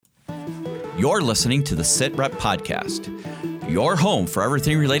You're listening to the Sit Rep Podcast, your home for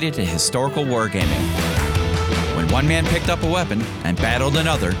everything related to historical wargaming. When one man picked up a weapon and battled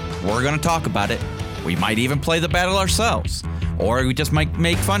another, we're going to talk about it. We might even play the battle ourselves, or we just might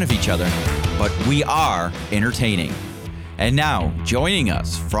make fun of each other, but we are entertaining. And now, joining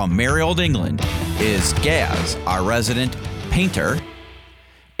us from merry old England is Gaz, our resident painter,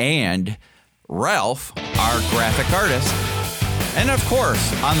 and Ralph, our graphic artist. And of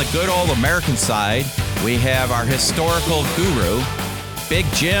course, on the good old American side, we have our historical guru, Big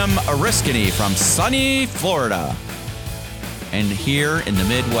Jim Oriskany from sunny Florida. And here in the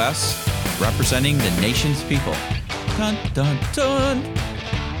Midwest, representing the nation's people, dun, dun, dun,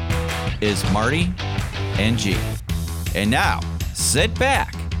 is Marty and G. And now, sit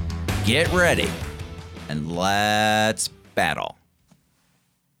back, get ready, and let's battle.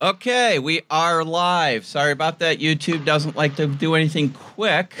 Okay, we are live. Sorry about that. YouTube doesn't like to do anything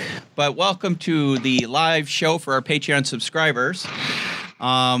quick, but welcome to the live show for our Patreon subscribers.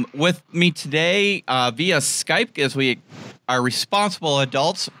 With me today via Skype, as we are responsible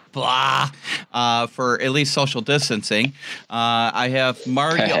adults, for at least social distancing. I have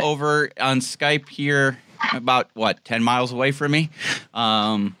Marty over on Skype here, about 10 miles away from me.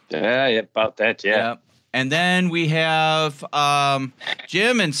 Yeah, about that. Yeah. And then we have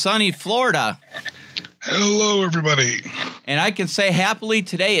Jim in sunny Florida. Hello, everybody. And I can say happily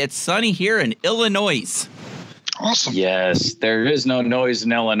today it's sunny here in Illinois. Awesome. Yes, there is no noise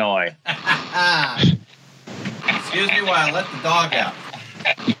in Illinois. Excuse me while I let the dog out.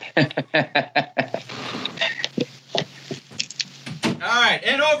 All right,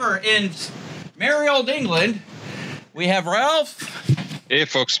 and over in merry old England, we have Ralph. Hey,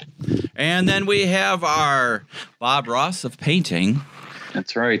 folks. And then we have our Bob Ross of painting.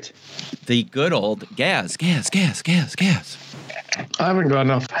 That's right. The good old Gaz. I haven't got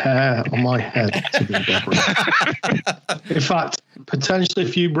enough hair on my head to be Bob Ross. In fact, potentially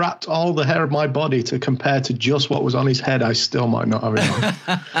if you wrapped all the hair of my body to compare to just what was on his head, I still might not have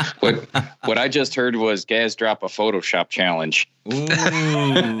enough. What I just heard was Gaz drop a Photoshop challenge. Ooh.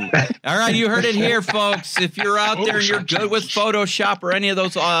 All right, you heard it here, folks. If you're out there and you're good with Photoshop or any of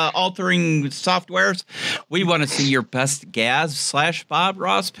those altering softwares, we want to see your best Gaz/Bob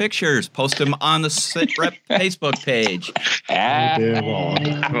Ross pictures. Post them on the Sit Rep Facebook page. Oh, dear Lord.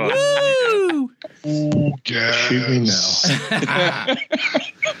 Woo! Oh, Gaz. Shoot me now.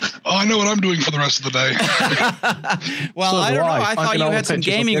 Oh, I know what I'm doing for the rest of the day. Well, So I do don't know. I. I thought you had some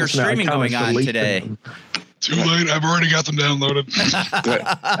gaming or streaming going on today. Too late. I've already got them downloaded.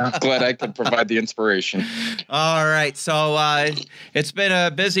 Glad I could provide the inspiration. All right. So it's been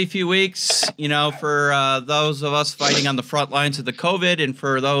a busy few weeks, for those of us fighting on the front lines of the COVID, and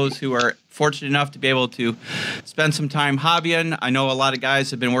for those who are fortunate enough to be able to spend some time hobbying. I know a lot of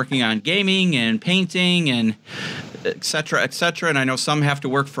guys have been working on gaming and painting and et cetera, and I know some have to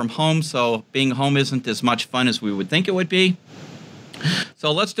work from home, so being home isn't as much fun as we would think it would be.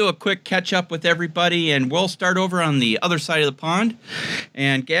 So let's do a quick catch up with everybody, and we'll start over on the other side of the pond.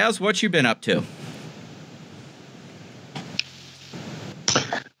 And Gaz, what you been up to?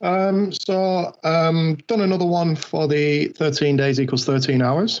 Done another one for the 13 days equals 13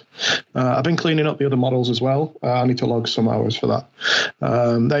 hours. I've been cleaning up the other models as well. I need to log some hours for that.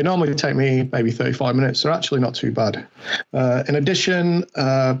 They normally take me maybe 35 minutes. They're actually not too bad. In addition,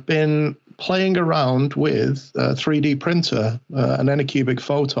 been playing around with a 3D printer, an Anycubic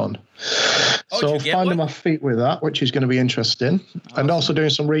Photon. So finding my feet with that, which is going to be interesting. Awesome. And also doing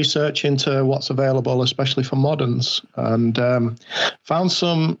some research into what's available, especially for moderns. And found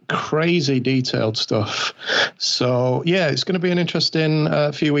some crazy detailed stuff. So, yeah, it's going to be an interesting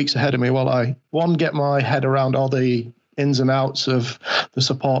few weeks ahead of me while I, get my head around all the ins and outs of the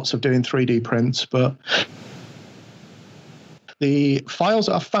supports of doing 3D prints. But the files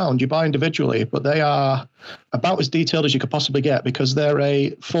that I've found, you buy individually, but they are about as detailed as you could possibly get because they're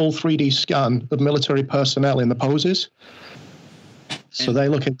a full 3D scan of military personnel in the poses. So they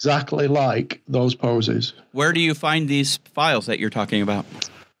look exactly like those poses. Where do you find these files that you're talking about?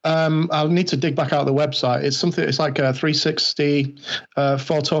 I'll need to dig back out of the website. It's like a 360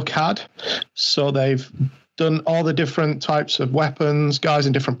 photo CAD. So they've done all the different types of weapons, guys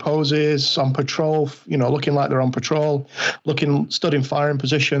in different poses, on patrol, looking like they're on patrol, stood in firing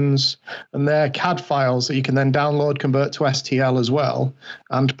positions, and they're CAD files that you can then download, convert to STL as well,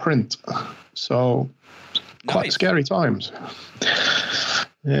 and print. So quite scary times.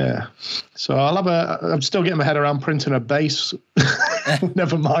 Yeah. So I'm still getting my head around printing a base,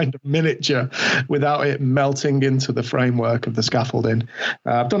 never mind a miniature, without it melting into the framework of the scaffolding.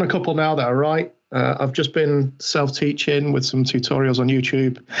 I've done a couple now that are right. I've just been self-teaching with some tutorials on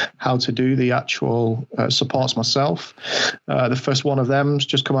YouTube how to do the actual supports myself. The first one of them's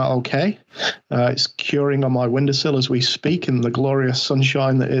just come out okay. It's curing on my windowsill as we speak in the glorious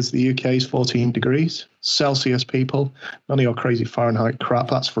sunshine that is the UK's 14 degrees Celsius, people. None of your crazy Fahrenheit crap.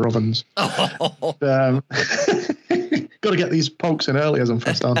 That's for ovens. Got to get these pokes in early as I'm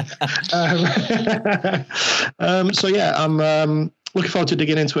fast on. So yeah, I'm looking forward to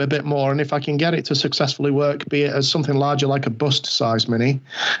digging into it a bit more. And if I can get it to successfully work, be it as something larger like a bust-sized mini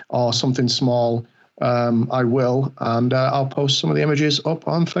or something small, I will. And I'll post some of the images up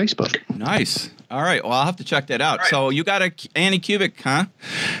on Facebook. Nice. All right. Well, I'll have to check that out. Right. So you got a Anycubic, huh?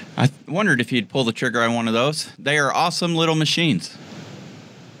 I wondered if you'd pull the trigger on one of those. They are awesome little machines.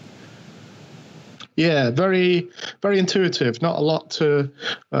 Yeah, very, very intuitive. Not a lot to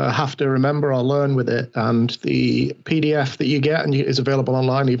have to remember or learn with it. And the PDF that you get is available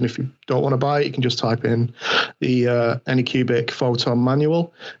online. Even if you don't want to buy it, you can just type in the Anycubic Photon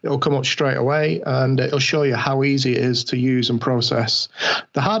manual. It'll come up straight away, and it'll show you how easy it is to use and process.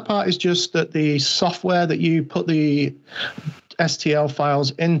 The hard part is just that the software that you put the STL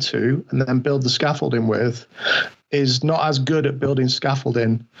files into and then build the scaffolding with is not as good at building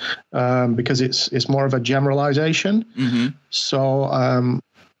scaffolding because it's more of a generalization. Mm-hmm. So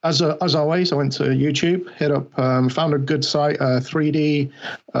as always, I went to YouTube, hit up, found a good site, 3D,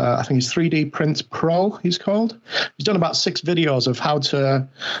 I think it's 3D Print Pro, he's called. He's done about 6 videos of how to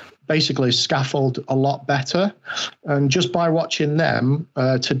basically scaffold a lot better. And just by watching them,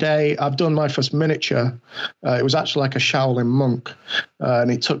 today I've done my first miniature. It was actually like a Shaolin monk, and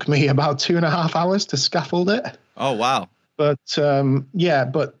it took me about 2.5 hours to scaffold it. Oh, wow. But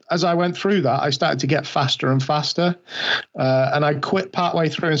but as I went through that, I started to get faster and faster. And I quit partway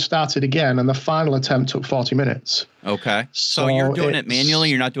through and started again. And the final attempt took 40 minutes. Okay. So you're doing it manually?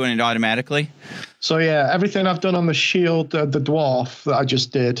 You're not doing it automatically? So, yeah, everything I've done on the shield, the dwarf that I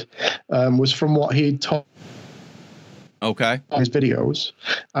just did, was from what he taught. Okay. His videos,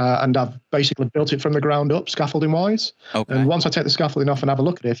 and I've basically built it from the ground up, scaffolding wise. Okay. And once I take the scaffolding off and have a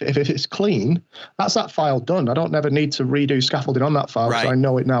look at it, if it's clean, that's that file done. I don't never need to redo scaffolding on that file because I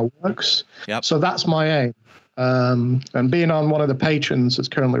know it now works. Yep. So that's my aim. And being on one of the patrons that's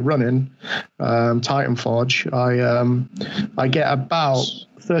currently running, Titan Forge, I get about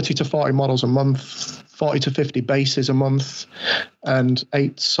 30 to 40 models a month. 40 to 50 bases a month, and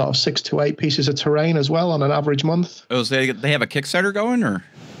 6 to 8 pieces of terrain as well on an average month. Oh, so they have a Kickstarter going, or?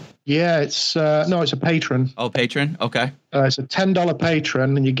 Yeah, it's it's a patron. Oh, patron. Okay. It's a $10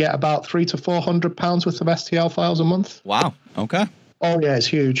 patron, and you get about £300 to £400 worth of STL files a month. Wow. Okay. Oh yeah, it's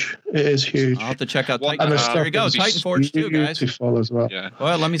huge. It is huge. I'll have to check out Titan. There you go, Titan Forge 2, guys. Beautiful as well. Yeah.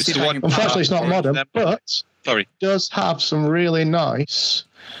 Well, let me see. Unfortunately, it's not modern, but it does have some really nice.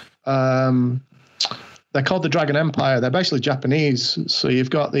 They're called the Dragon Empire. They're basically Japanese. So you've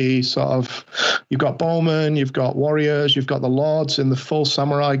got you've got bowmen, you've got warriors, you've got the lords in the full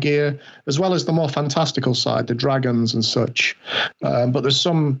samurai gear, as well as the more fantastical side, the dragons and such. But there's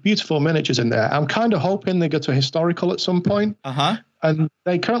some beautiful miniatures in there. I'm kind of hoping they go to historical at some point. Uh-huh. And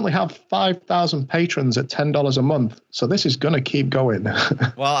they currently have 5,000 patrons at $10 a month. So this is going to keep going.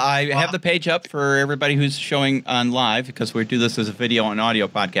 Well, I have the page up for everybody who's showing on live, because we do this as a video and audio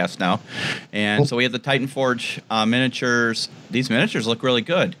podcast now. And so we have the Titan Forge miniatures. These miniatures look really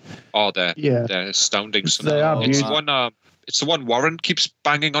good. Oh, they're astounding. They are beautiful. It's the one Warren keeps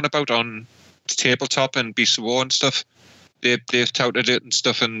banging on about on tabletop and Beast of War and stuff. They've touted it and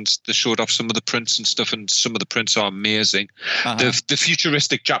stuff, and they showed off some of the prints and stuff, and some of the prints are amazing. Uh-huh. The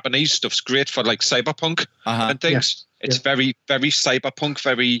futuristic Japanese stuff's great for like cyberpunk and things. Yes. It's very, very cyberpunk,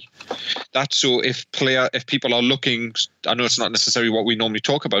 so if people are looking, I know it's not necessarily what we normally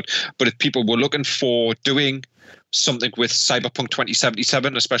talk about, but if people were looking for doing something with Cyberpunk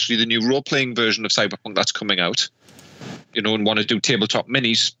 2077, especially the new role-playing version of Cyberpunk that's coming out, and want to do tabletop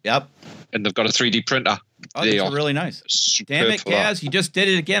minis. Yep. And they've got a 3D printer. Oh, that's really nice. Damn it, Kaz, you just did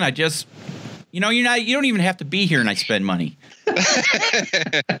it again. You don't even have to be here and I spend money. But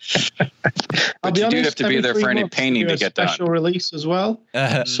you do have to be there for any painting to get done. Special release as well.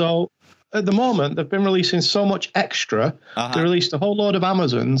 So at the moment, they've been releasing so much extra. They released a whole load of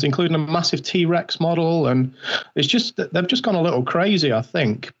Amazons, including a massive T-Rex model, and it's just they've just gone a little crazy, I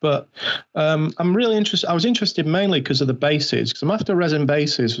think. But I'm really interested. I was interested mainly because of the bases, because I'm after resin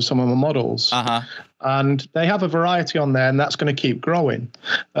bases for some of my models. And they have a variety on there, and that's going to keep growing.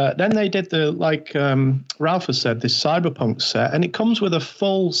 Then they did Ralph has said, this cyberpunk set, and it comes with a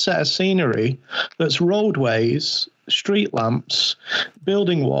full set of scenery that's roadways, street lamps,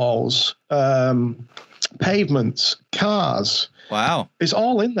 building walls, pavements, cars, Wow. It's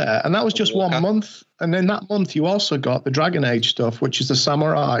all in there. And that was just Walker. 1 month. And then that month you also got the Dragon Age stuff, which is the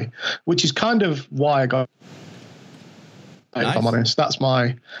Samurai, which is kind of why I got. Nice. If I'm honest, that's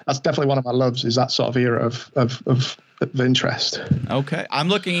definitely one of my loves, is that sort of era of interest. Okay. I'm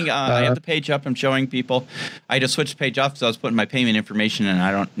looking, I have the page up. I'm showing people. I just switched the page off because I was putting my payment information and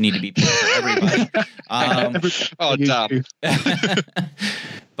I don't need to be paying for everybody. Oh, damn.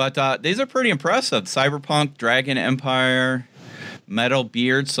 But these are pretty impressive. Cyberpunk, Dragon Empire, Metal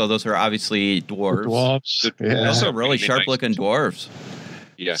Beards. So those are obviously dwarves. Dwarves. Yeah. Those are really sharp looking dwarves.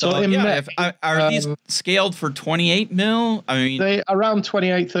 Yeah. So, are these scaled for 28 mil? I mean, they around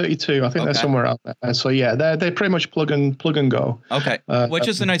 28, 32. I think they're somewhere out there. So yeah, they're pretty much plug and go. Okay, which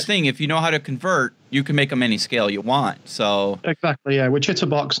is a nice thing. If you know how to convert, you can make them any scale you want. So exactly, yeah. With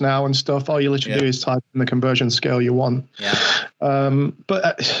Chitterbox now and stuff, all you literally do is type in the conversion scale you want. Yeah.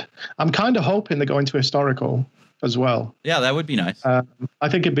 But I'm kind of hoping they go into historical as well. Yeah, that would be nice. I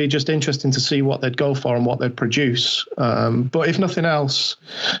think it'd be just interesting to see what they'd go for and what they'd produce. But if nothing else,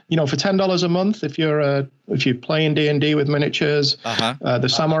 for $10 a month, if you're playing D&D with miniatures, the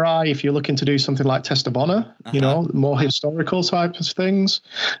Samurai, if you're looking to do something like Test of Honor, more historical type of things,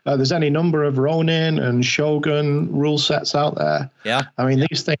 there's any number of Ronin and Shogun rule sets out there. Yeah. I mean,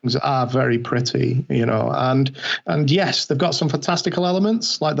 these things are very pretty, and yes, they've got some fantastical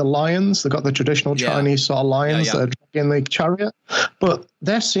elements like the lions. They've got the traditional Chinese sort of lions that are dragging the chariot, but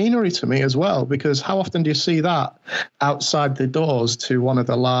they're scenery to me as well, because how often do you see that outside the doors to one of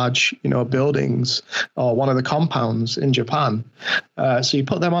the large, buildings or one of the compounds in Japan? So you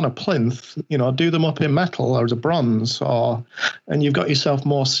put them on a plinth, do them up in metal or as a bronze, and you've got yourself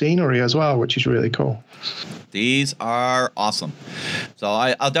more scenery as well, which is really cool. These are awesome. So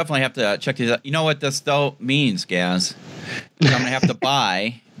I'll definitely have to check these out. You know what this though means, Gaz? I'm going to have to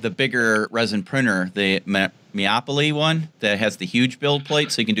buy the bigger resin printer, the Meopoly one that has the huge build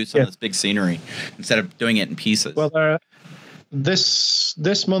plate, so you can do some of this big scenery instead of doing it in pieces. Well,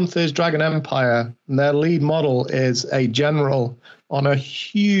 this month is Dragon Empire, and their lead model is a general on a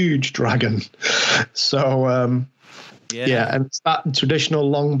huge dragon. So, and it's that traditional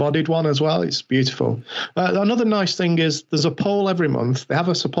long-bodied one as well. It's beautiful. Another nice thing is there's a poll every month. They have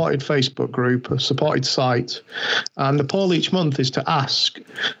a supported Facebook group, a supported site, and the poll each month is to ask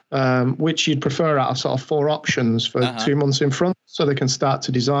which you'd prefer out of sort of 4 options for 2 months in front, so they can start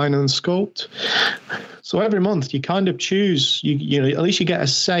to design and sculpt. So every month you kind of choose, you at least you get a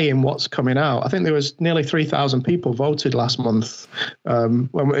say in what's coming out. I think there was nearly 3,000 people voted last month. When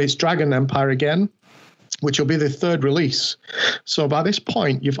it's Dragon Empire again, which will be the 3rd release. So by this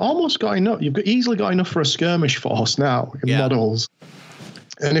point, you've almost got enough. You've easily got enough for a skirmish force now in models.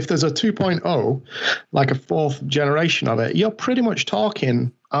 And if there's a 2.0, like a 4th generation of it, you're pretty much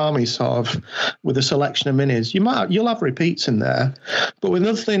talking army sort of with a selection of minis. You'll have repeats in there. But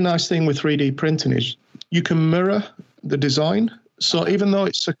another nice thing with 3D printing is you can mirror the design. So even though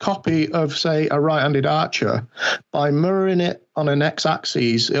it's a copy of, say, a right-handed archer, by mirroring it on an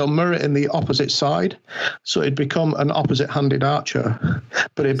x-axis, it'll mirror it in the opposite side. So it'd become an opposite-handed archer,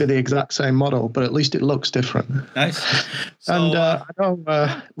 but it'd be the exact same model, but at least it looks different. Nice. So, and I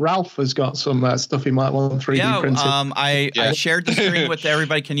know Ralph has got some stuff he might want 3D printed. I shared the screen with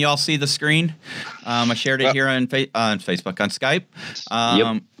everybody. Can you all see the screen? I shared it here on Facebook, on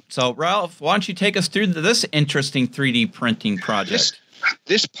Skype. So, Ralph, why don't you take us through this interesting 3D printing project?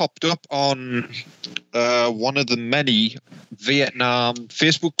 This popped up on one of the many Vietnam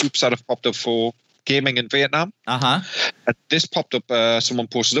Facebook groups that have popped up for gaming in Vietnam. And this popped up, someone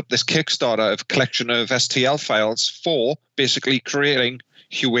posted up this Kickstarter of collection of STL files for basically creating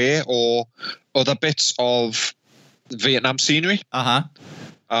Hue or other bits of Vietnam scenery.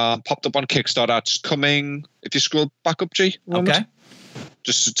 Popped up on Kickstarter. It's coming, if you scroll back up, G. Okay.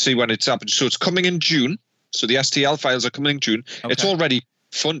 Just to see when it's happening. So it's coming in June. So the STL files are coming in June. Okay. It's already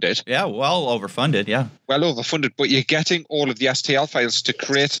funded. Yeah, well overfunded, Well overfunded, but you're getting all of the STL files to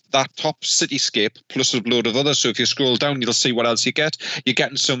create that top cityscape plus a load of others. So if you scroll down, you'll see what else you get. You're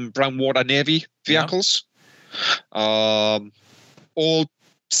getting some Brown Water Navy vehicles. All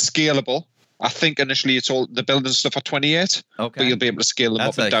scalable. I think initially it's all the building stuff at 28. Okay. But you'll be able to scale them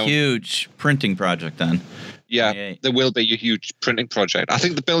up and down. That's a huge printing project then. Yeah, there will be a huge printing project. I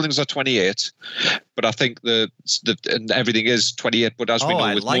think the buildings are 28, but I think the and everything is 28. But as we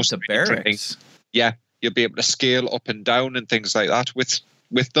know, with most the barracks, printing, you'll be able to scale up and down and things like that with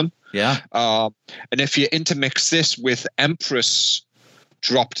them. Yeah. And if you intermix this with Empress,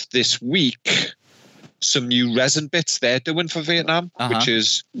 dropped this week some new resin bits they're doing for Vietnam, which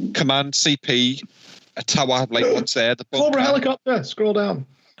is Command CP, a tower like what's there, the Cobra helicopter. Scroll down.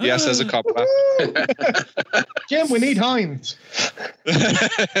 Yes, there's a copper. Jim, we need Heinz.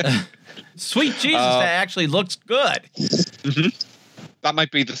 Sweet Jesus, that actually looks good. Mm-hmm. That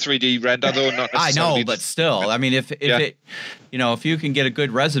might be the 3D render, though. Not I necessarily know, but still, I mean, if it, if you can get a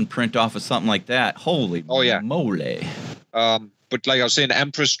good resin print off of something like that, holy moly. But like I was saying,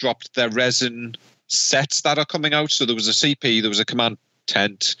 Empress dropped their resin sets that are coming out. So there was a CP, there was a command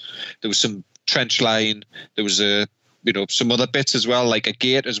tent, there was some trench line, there was some other bits as well, like a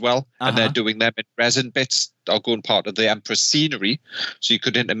gate as well. And they're doing them in resin bits that are going part of the Empress scenery. So you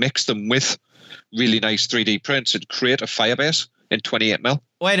could intermix them with really nice 3D prints and create a Firebase in 28mm.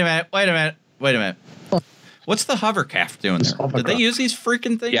 Wait a minute. What's the hovercraft doing there? Did they use these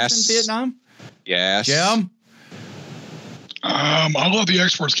freaking things in Vietnam? Yes. Jim? I'll let the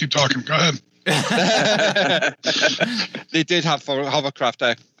experts keep talking. Go ahead. They did have hovercraft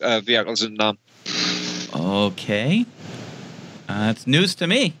vehicles in Nam. Okay. It's news to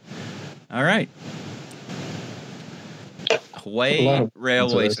me. All right. Hue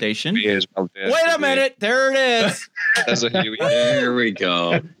Railway Station. Wait a minute. There it is. There's a Huey. There we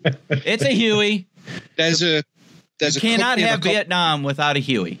go. It's a Huey. You cannot have Vietnam without a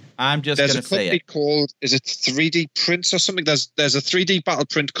Huey. I'm just going to say it. There's a company called, is it 3D Prints or something? There's a 3D battle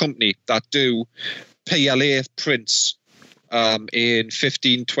print company that do PLA prints in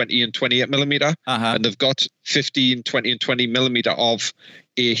 15, 20, and 28mm. And they've got 15, 20, and 20mm of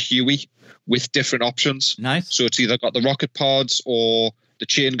a Huey with different options. Nice. So it's either got the rocket pods or the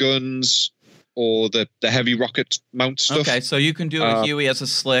chain guns or the heavy rocket mount stuff. Okay, so you can do a Huey as a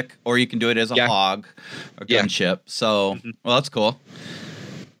slick, or you can do it as a hog or gunship. So, well, that's cool.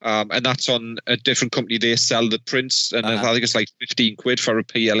 And that's on a different company. They sell the prints, and I think it's like 15 quid for a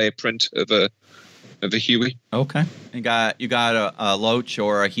PLA print of a Huey. Okay, you got a Loach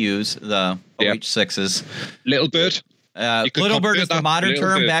or a Hughes, the OH6s. Little Bird. Little Bird is the modern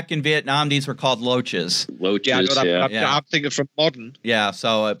term. Back in Vietnam, these were called Loaches. Loaches, I'm thinking from modern. Yeah,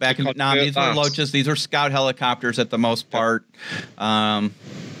 so back in Vietnam, these were Loaches. These were scout helicopters at the most part. But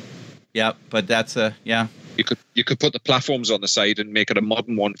that's You could put the platforms on the side and make it a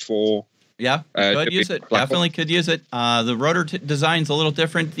modern one for. Yeah, could use it. Definitely could use it. The rotor design's a little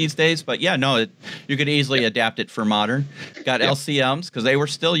different these days, but you could easily adapt it for modern. Got LCMs because they were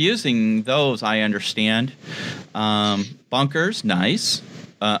still using those, I understand. Bunkers, nice.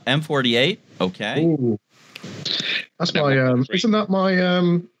 M48, okay. Ooh. That's my. Isn't that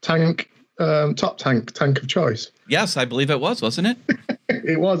my tank? Top tank of choice. Yes, I believe it was, wasn't it?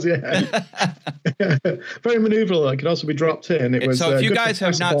 It was, yeah. Very maneuverable. It could also be dropped in. It was. So if you guys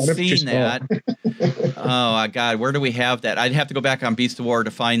have not seen that, oh God, where do we have that? I'd have to go back on Beast of War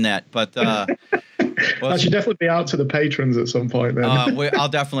to find that, but. That should definitely be out to the patrons at some point. Then I'll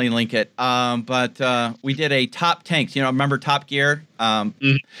definitely link it. But we did a top tanks. Remember Top Gear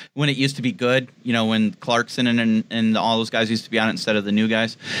when it used to be good. When Clarkson and all those guys used to be on it instead of the new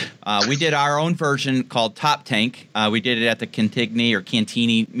guys. We did our own version called Top Tank. We did it at the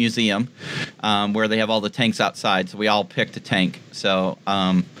Cantini Museum, where they have all the tanks outside. So we all picked a tank. So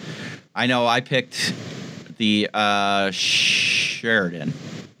I know I picked the Sheridan.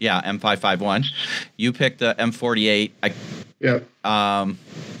 Yeah, M551. You picked the M48. I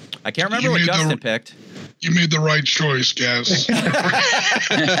can't remember what Justin picked. You made the right choice, Gaz.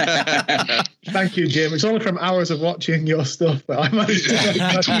 Thank you, Jim. It's only from hours of watching your stuff that I managed to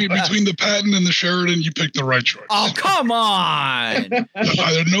between the Patton and the Sheridan, you picked the right choice. Oh, come on.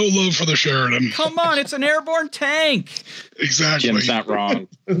 Either no love for the Sheridan. Come on, it's an airborne tank. Exactly. Jim's not wrong.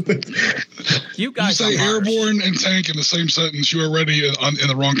 You guys say airborne and tank in the same sentence, you are already in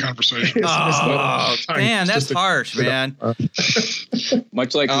the wrong conversation. Oh, man, that's harsh, man.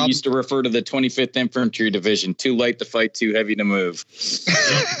 Much like we used to refer to the 25th Infantry Division, too light to fight, too heavy to move.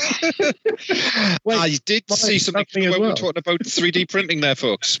 I did see something when we were talking about 3D printing there,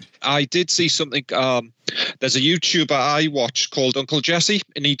 folks. I did see something. There's a YouTuber I watch called Uncle Jesse,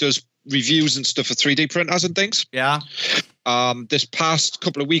 and he does reviews and stuff for 3D printers and things. Yeah. This past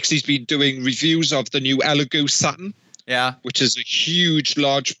couple of weeks, he's been doing reviews of the new Elegoo Saturn. Yeah. Which is a huge,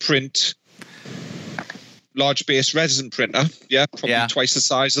 large base resin printer. Yeah. Probably twice the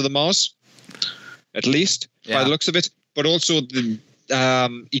size of the Mars, at least, by the looks of it. But also,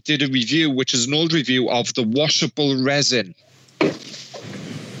 he did a review, which is an old review of the washable resin.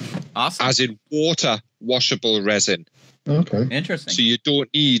 Awesome. As in water washable resin. Okay. Interesting. So you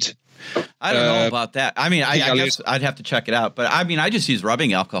don't need. I don't know about that. I mean, I guess I'd have to check it out. But I mean, I just use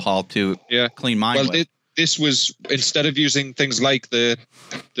rubbing alcohol to clean mine with. This was, instead of using things like the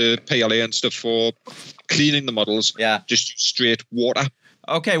PLA and stuff for cleaning the models, just use straight water.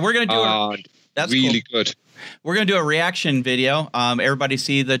 Okay, we're going to do it. That's really good. We're going to do a reaction video. Everybody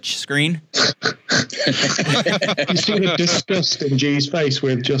see the screen? You see the disgust in G's face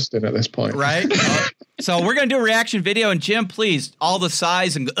with Justin at this point. Right? So we're going to do a reaction video. And Jim, please, all the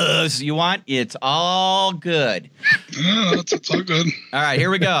sighs and uhs you want, it's all good. Yeah, it's all good. All right,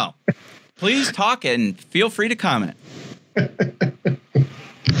 here we go. Please talk and feel free to comment. Can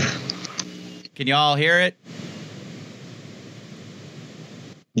you all hear it?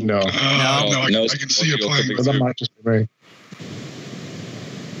 No. No, I can see you playing. But that might just be me.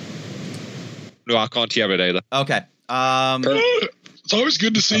 No, I can't hear it either. Okay. It's always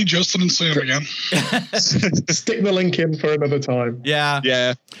good to see Justin and Sam again. Stick the link in for another time. Yeah.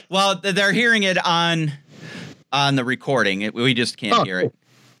 Yeah. Well, they're hearing it on the recording. We just can't hear it.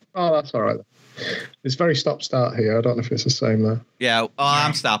 Oh, that's all right. It's very stop-start here. I don't know if it's the same there. Yeah. Oh,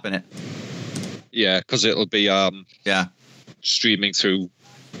 I'm stopping it. Yeah, because it'll be Yeah. streaming through.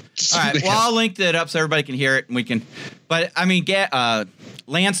 All right. Well, I'll link it up so everybody can hear it, and we can. But I mean,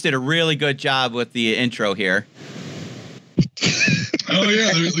 Lance did a really good job with the intro here. Oh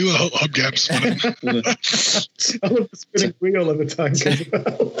yeah, there's a little hubcap spinning. I love the spinning wheel of the tank as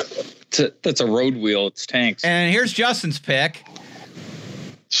well. That's a road wheel. It's tanks. And here's Justin's pick.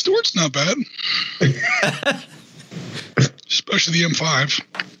 Stewart's not bad, especially the M5.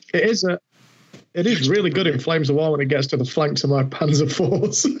 It is really good in Flames of War when it gets to the flanks of my Panzer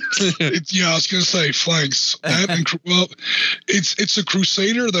IVs. Yeah, I was gonna say flanks. It's a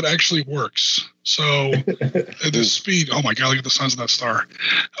Crusader that actually works. So the speed. Oh my god! Look at the size of that star.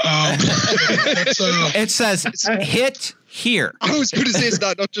 It says hit here. I was going to say, is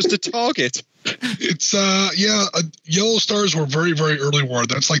that not just a target? It's yellow stars were very, very early war.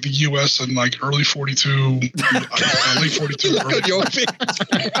 That's like the U.S. in like early 42, late 42. Look at your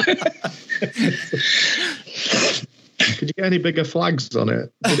Could you get any bigger flags on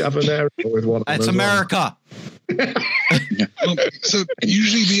it? Did it have an area with one? It's America. So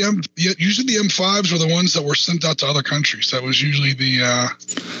usually the M5s were the ones that were sent out to other countries. That was usually the.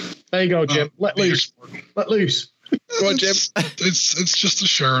 There you go, Jim. Let loose. Let loose. Go on, Jim. It's just a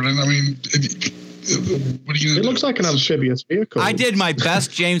Sheridan. I mean, what are you? It looks like an amphibious vehicle. I did my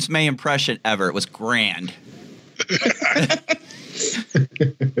best James May impression ever. It was grand.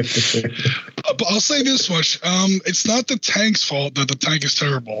 But I'll say this much: it's not the tank's fault that the tank is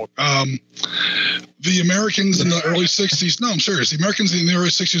terrible. The Americans in the early '60s. No, I'm serious. The Americans in the early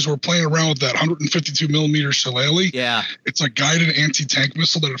 '60s were playing around with that 152 millimeter Shillelagh. Yeah, it's a guided anti-tank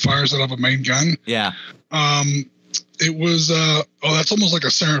missile that it fires out of a main gun. Yeah. It was. That's almost like a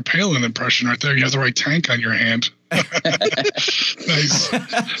Sarah Palin impression right there. You have the right tank on your hand. Nice.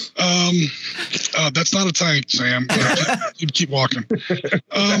 That's not a tank, Sam. Keep walking.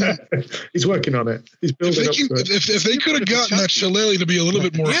 He's working on it. He's building up to it. If they could have gotten that Shillelagh to be a little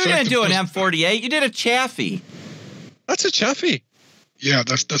bit more effective. You didn't do an M48. You did a Chaffee. That's a Chaffee. Yeah,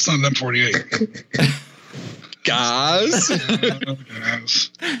 that's not an M48. Guys.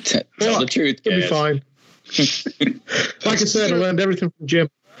 Tell the truth, It'll be guys. fine. Like I said, I learned everything from Jim.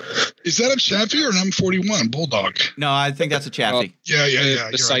 Is that a Chaffee or an M41 Bulldog? No, I think that's a Chaffee. Yeah.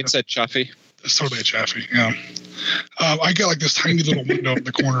 The sign said Chaffee. That's totally a Chaffee. Yeah. I got like this tiny little window in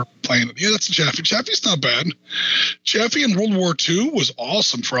the corner playing it. Yeah, that's a Chaffee. Chaffee's not bad. Chaffee in World War II was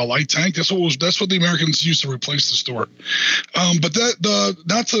awesome for a light tank. That's what the Americans used to replace the Stuart. But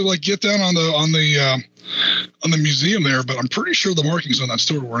not to like get down on the museum there, but I'm pretty sure the markings on that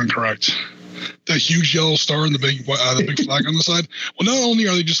Stuart were incorrect. That huge yellow star and the big flag on the side. Well, not only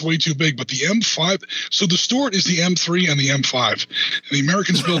are they just way too big, but the M5. So the Stuart is the M3 and the M5, and the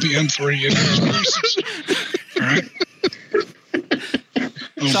Americans built the M3. All right.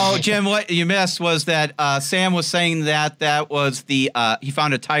 So, Jim, what you missed was that Sam was saying that was the he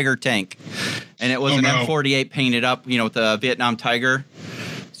found a Tiger tank, and it was an M48 painted up, with the Vietnam Tiger.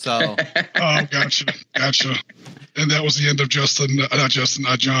 So. Oh, gotcha. And that was the end of John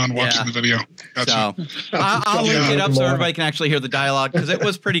watching the video. Gotcha. So I'll link it up so everybody can actually hear the dialogue because it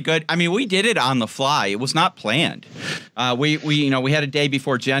was pretty good. I mean, we did it on the fly. It was not planned. We had a day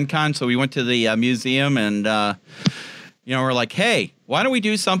before Gen Con, so we went to the museum and we're like, hey, why don't we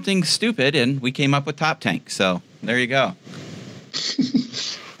do something stupid? And we came up with Top Tank. So there you go.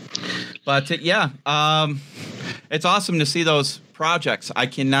 But it's awesome to see those projects. I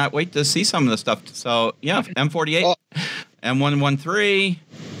cannot wait to see some of the stuff. So yeah, M48, M113.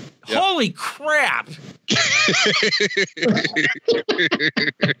 Yep. Holy crap! Who's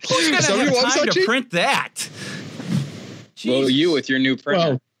gonna have time to print that? Jeez. Well, you with your new printer.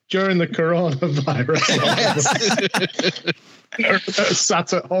 Well, during the coronavirus,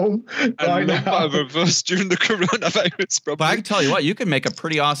 sat at home right now. Reverse during the coronavirus. But I can tell you what, you can make a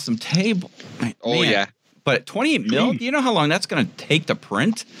pretty awesome table. Oh, man. yeah. But 28 mil, do you know how long that's going to take to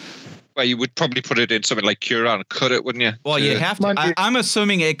print? Well, you would probably put it in something like Cura and cut it, wouldn't you? Well, you have to. I'm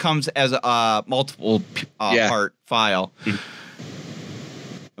assuming it comes as a multiple part file.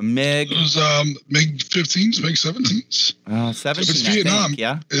 MiG. Those MiG 15s, MiG 17s. 17. If it's Vietnam,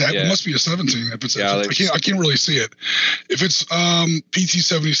 it must be a 17. If it's, I can't really see it. If it's PT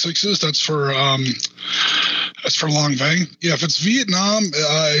 76s, that's for Long Vang. Yeah, if it's Vietnam,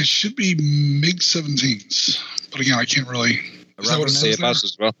 it should be MiG 17s. But again, I can't really. Is that what it says there?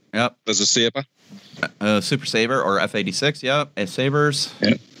 As well. Yep. There's a Sabre. Super Sabre or F-86. Yep. Sabres.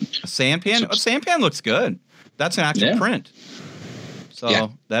 Yep. A Sampan. A Sampan looks good. That's an actual print.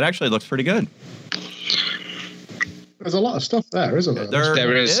 So that actually looks pretty good. There's a lot of stuff there, isn't there?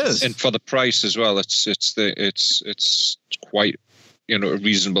 There is, and for the price as well, it's quite a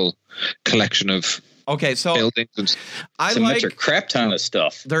reasonable collection of buildings. I like a crap ton of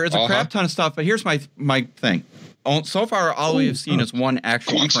stuff. There is a crap ton of stuff, but here's my thing. So far, all we've seen is one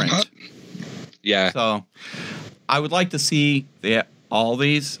actual print. Yeah. So I would like to see all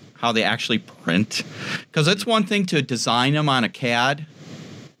these. How they actually print, because it's one thing to design them on a CAD,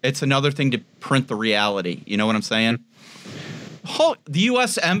 it's another thing to print the reality. You know what I'm saying? The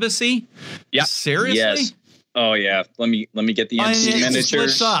U.S. Embassy? Yeah. Seriously? Yes. Oh yeah. Let me get the MC miniature.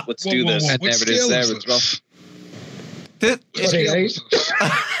 Let's do this. And there it is there as well.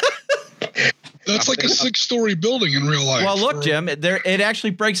 That's like a 6-story building in real life. Well, look, Jim, it actually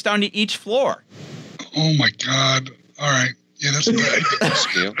breaks down to each floor. Oh my God! All right. Yeah, that's big.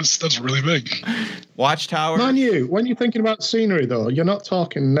 That's really big. Watchtower. When you're thinking about scenery, though, you're not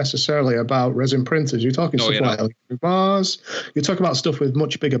talking necessarily about resin printers. You're talking stuff like electric bars. You're talking about stuff with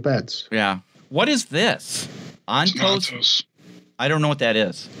much bigger beds. Yeah. What is this? Ontos? I don't know what that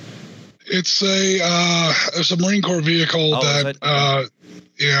is. It's a Marine Corps vehicle it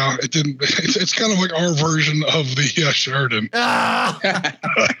didn't. It's kind of like our version of the Sheridan.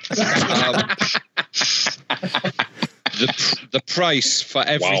 The price for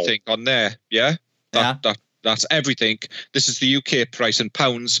everything on there, that's everything. This is the UK price in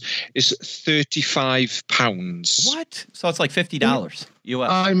pounds is £35. What? So it's like $50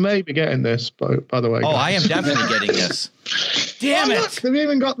 US. I may be getting this, by the way. Oh, guys. I am definitely getting this. Damn it! They've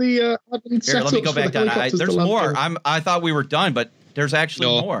even got the. Here, let me go back down. There's more. I thought we were done, but there's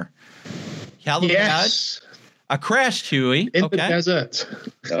actually more. Caliban. Yes. A crashed Huey. In the desert.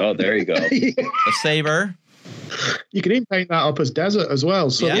 Oh, there you go. A Sabre. You can even paint that up as desert as well.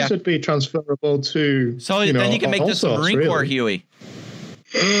 So this would be transferable to. So then you can make this a Marine Corps Huey.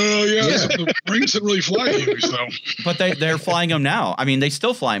 The Marines didn't really fly Hueys, though. But they're flying them now. I mean, they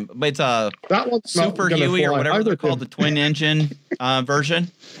still fly them. But it's a Super Huey or whatever they're called, the twin engine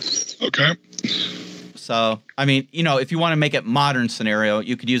version. Okay. So, I mean, if you want to make it modern scenario,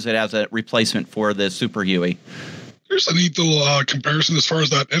 you could use it as a replacement for the Super Huey. Here's a neat little comparison as far as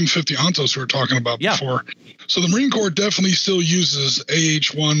that M50 Ontos we were talking about before. So the Marine Corps definitely still uses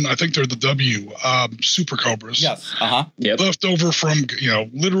AH-1, I think they're the W, Super Cobras. Yes. Yep. Left over from,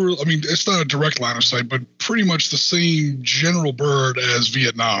 literal, I mean, it's not a direct line of sight, but pretty much the same general bird as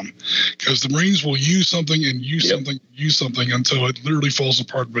Vietnam. Because the Marines will use something and use something until it literally falls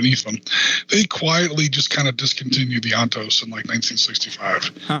apart beneath them. They quietly just kind of discontinued the Ontos in like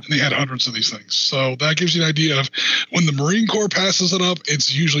 1965. And they had hundreds of these things. So that gives you an idea of when the Marine Corps passes it up,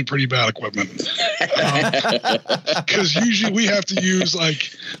 it's usually pretty bad equipment. Because usually we have to use like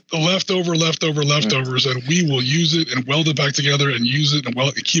the leftovers, and we will use it and weld it back together and use it and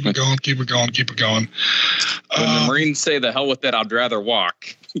keep it going. When the Marines say the hell with it, I'd rather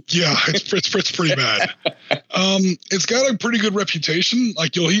walk. Yeah, it's pretty bad. It's got a pretty good reputation.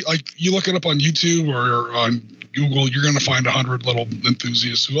 Like you look it up on YouTube or on Google, you're going to find 100 little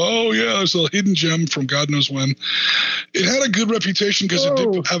enthusiasts who, it's a hidden gem from God knows when. It had a good reputation because it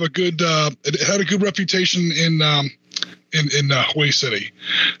did have a good. It had a good reputation in Hawaii City.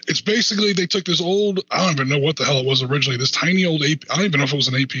 It's basically they took this old, I don't even know what the hell it was originally, this tiny old I don't even know if it was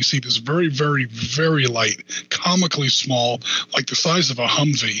an APC, this very, very, very light, comically small, like the size of a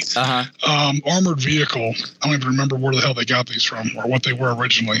Humvee, armored vehicle. I don't even remember where the hell they got these from or what they were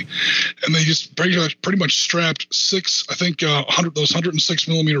originally. And they just pretty much strapped those 106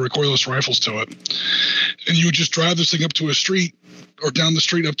 millimeter recoilless rifles to it. And you would just drive this thing up to a street or down the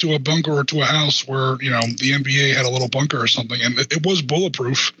street up to a bunker or to a house where, the NBA had a little bunker or something. And it was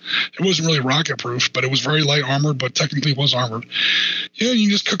bulletproof. It wasn't really rocket proof, but it was very light armored, but technically was armored. Yeah, you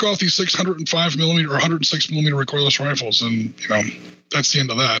just cook off these 605 millimeter or 106 millimeter recoilless rifles. And, that's the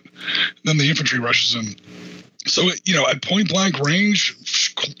end of that. And then the infantry rushes in. So, at point blank range,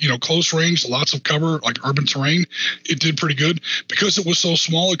 close range, lots of cover, like urban terrain, it did pretty good. Because it was so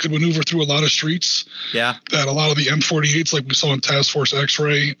small, it could maneuver through a lot of streets. Yeah. That a lot of the M48s, like we saw in Task Force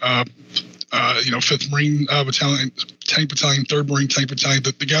X-Ray, 5th Marine Battalion, Tank Battalion, 3rd Marine Tank Battalion,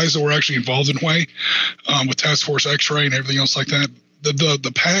 the guys that were actually involved in Hue with Task Force X-Ray and everything else like that,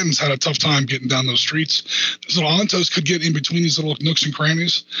 the Pattons had a tough time getting down those streets. Those little Ontos could get in between these little nooks and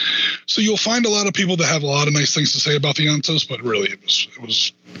crannies. So you'll find a lot of people that have a lot of nice things to say about the Ontos, but really it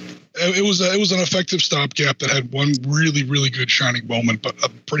was an effective stopgap that had one really, really good shining moment, but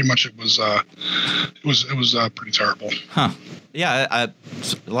pretty much it was pretty terrible. Huh. Yeah,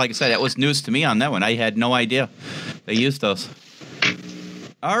 like I said, it was news to me on that one. I had no idea they used those.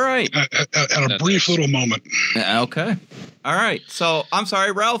 All right. At a brief little moment. Okay. All right. So I'm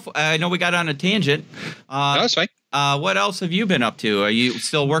sorry, Ralph. I know we got on a tangent. No, that's fine. What else have you been up to? Are you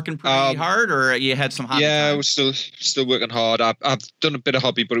still working pretty hard, or you had some hobby Yeah, time? I was still working hard. I've done a bit of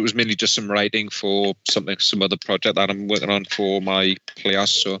hobby, but it was mainly just some writing for some other project that I'm working on for my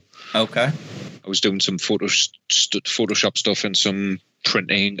class. So Okay. I was doing some Photoshop stuff and some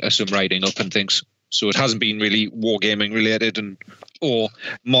printing, some writing up and things. So it hasn't been really wargaming related or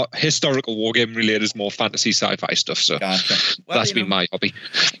more historical wargaming related, is more fantasy sci-fi stuff. So Gotcha. Well, that's been my hobby.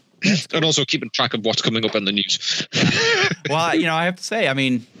 And also keeping track of what's coming up in the news. Well, I have to say,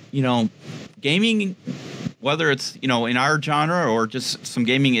 gaming, whether it's, in our genre or just some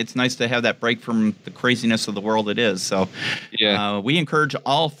gaming, it's nice to have that break from the craziness of the world it is. So Yeah. we encourage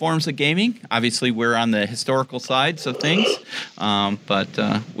all forms of gaming. Obviously, we're on the historical sides of things,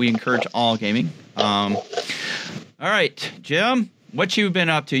 but we encourage all gaming. All right, Jim, what you been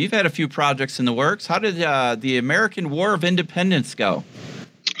up to? You've had a few projects in the works. How did the American War of Independence go?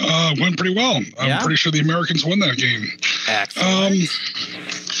 Went pretty well. I'm pretty sure the Americans won that game. Excellent.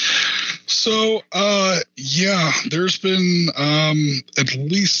 There's been at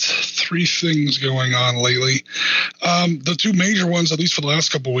least 3 things going on lately. The 2 major ones, at least for the last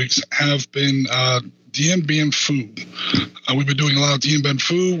couple of weeks, have been Dien Bien Phu. We've been doing a lot of Dien Bien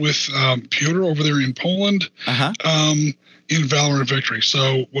Phu with Piotr over there in Poland. In Valor and Victory.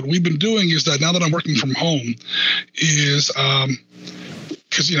 So what we've been doing is that now that I'm working from home is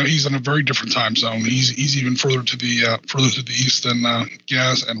because he's in a very different time zone. He's even further to the east than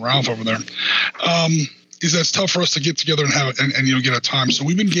Gaz and Ralph over there. Is that it's tough for us to get together and have and get a time. So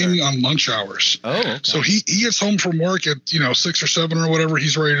we've been gaming on lunch hours. Oh, okay. So he gets home from work at 6 or 7 or whatever.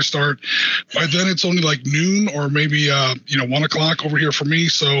 He's ready to start. By then it's only like noon or maybe 1 o'clock over here for me.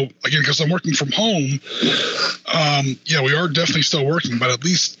 So again, because I'm working from home, we are definitely still working, but at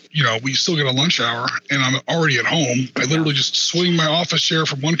least we still get a lunch hour, and I'm already at home. I literally just swing my office chair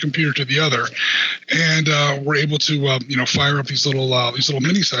from one computer to the other, and we're able to fire up these little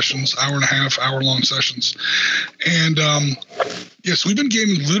mini sessions, hour and a half, hour-long sessions. And yes, we've been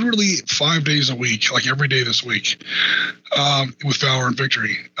gaming literally 5 days a week, like every day this week, with Valor and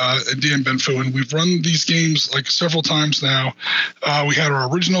Victory and Dien Bien Phu. And we've run these games like several times now. We had our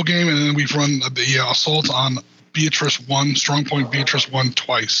original game, and then we've run the assault on Beatrice 1, Strongpoint Beatrice 1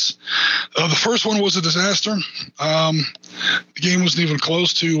 twice. The first one was a disaster. The game wasn't even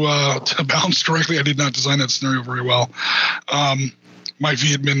close to bounce correctly. I did not design that scenario very well. My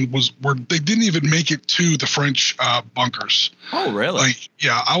Viet Minh they didn't even make it to the French bunkers. Oh, really?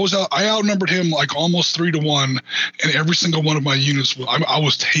 I outnumbered him like almost 3-1, and every single one of my units, I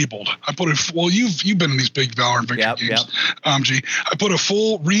was tabled. I put you've been in these big Valor and Victory games, G. I put a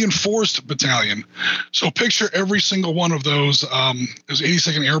full reinforced battalion. So picture every single one of those. Those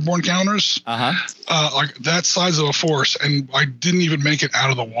 82nd Airborne counters, like that size of a force, and I didn't even make it out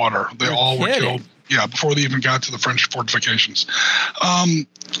of the water. They all were killed. Yeah, before they even got to the French fortifications. And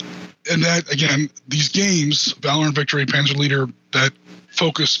that, again, these games, Valor and Victory, Panzer Leader, that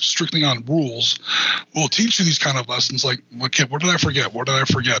focus strictly on rules, will teach you these kind of lessons like, okay, what did I forget? What did I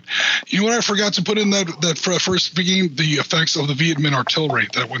forget? You know what I forgot to put in that first game? The effects of the Viet Minh artillery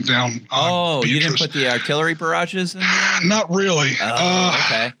that went down. You didn't put the artillery barrages in there? Not really.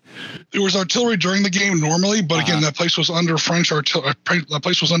 Okay. There was artillery during the game normally, but again, that place was under French artillery. That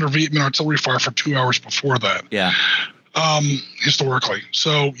place was under Viet Minh artillery fire for 2 hours before that. Yeah. Historically.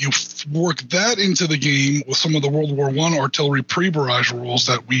 So you work that into the game with some of the World War I artillery pre-barrage rules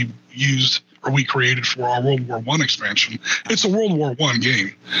that we used or we created for our World War I expansion. It's a World War I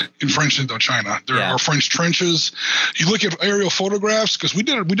game in French Indochina. There are French trenches. You look at aerial photographs, because we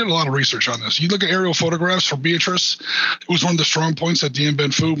did a lot of research on this. You look at aerial photographs for Beatrice. It was one of the strong points at Dien Bien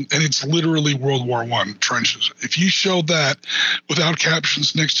Phu, and it's literally World War I trenches. If you showed that without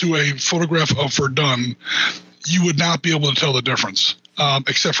captions next to a photograph of Verdun, you would not be able to tell the difference,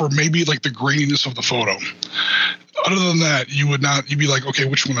 except for maybe like the graininess of the photo. Other than that, you'd be like, okay,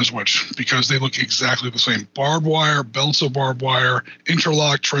 which one is which? Because they look exactly the same. Barbed wire, belts of barbed wire,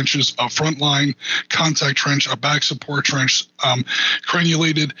 interlocked trenches, a front line contact trench, a back support trench,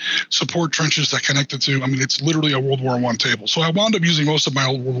 crenulated support trenches that connected to, it's literally a World War I table. So I wound up using most of my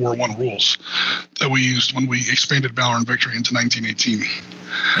old World War I rules that we used when we expanded Valor and Victory into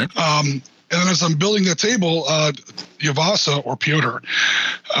 1918. And then as I'm building that table, Yavasa, or Piotr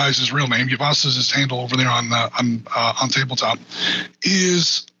is his real name. Yavasa is his handle over there on tabletop.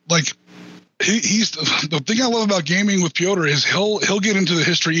 Is like he's the thing I love about gaming with Piotr is he'll get into the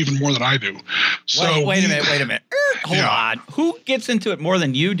history even more than I do. So wait a minute. Hold on. Who gets into it more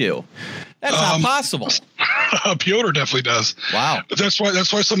than you do? That's not possible. Piotr definitely does. Wow. But that's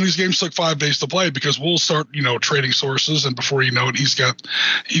why some of these games took 5 days to play, because we'll start, trading sources, and before you know it, he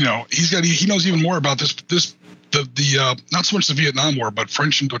knows even more about the not so much the Vietnam War, but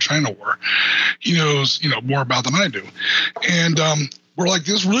French Indochina War. He knows, more about than I do. And we're like,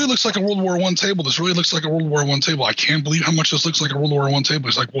 this really looks like a World War I table. This really looks like a World War I table. I can't believe how much this looks like a World War I table.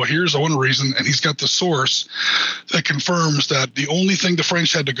 He's like, well, here's one reason. And he's got the source that confirms that the only thing the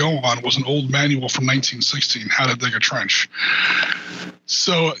French had to go on was an old manual from 1916, how to dig a trench.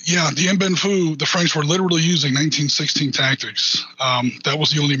 So, yeah, the Bien Phu, the French were literally using 1916 tactics. That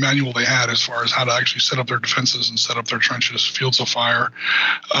was the only manual they had as far as how to actually set up their defenses and set up their trenches, fields of fire,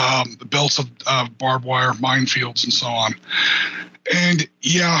 the belts of barbed wire, minefields, and so on. And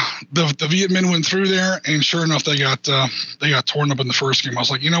yeah, the Viet Minh went through there, and sure enough, they got torn up in the first game. I was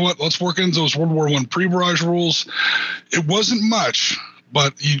like, you know what? Let's work into those World War I pre-barrage rules. It wasn't much,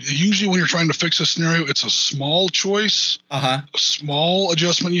 but usually when you're trying to fix a scenario, it's a small choice, a small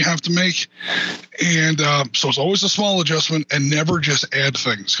adjustment you have to make, and so it's always a small adjustment, and never just add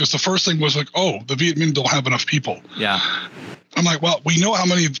things. Because the first thing was like, oh, the Viet Minh don't have enough people. Yeah. I'm like, well, we know how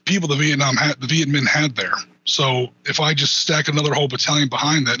many people the Viet Minh had there. So if I just stack another whole battalion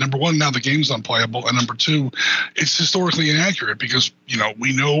behind that, number one, now the game's unplayable, and number two, it's historically inaccurate, because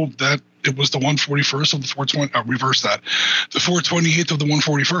we know that it was the 141st of the 420. Reverse that, the 428th of the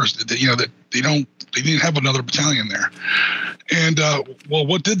 141st. That they didn't have another battalion there. And well,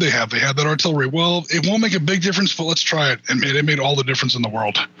 what did they have? They had that artillery. Well, it won't make a big difference, but let's try it. And it made all the difference in the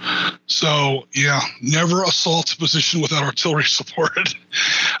world. So yeah, never assault a position without artillery support.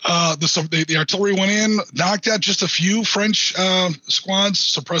 The artillery went in, knocked out just a few French squads,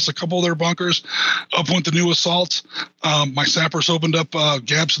 suppressed a couple of their bunkers. Up went the new assault. My sappers opened up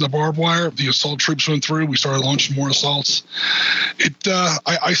gaps in the barbed wire. The assault troops went through. We started launching more assaults.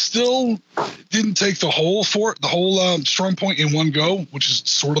 I still didn't take the whole strong point in one go, which is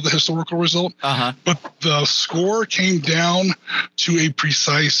sort of the historical result. But the score came down to a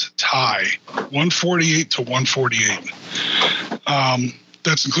precise tie, 148 to 148.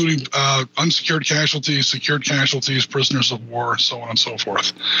 That's including unsecured casualties, secured casualties, prisoners of war, so on and so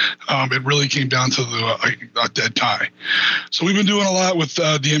forth. It really came down to a dead tie. So we've been doing a lot with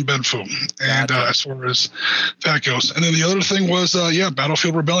Dien Bien Phu, and as far as that goes. And then the other thing was,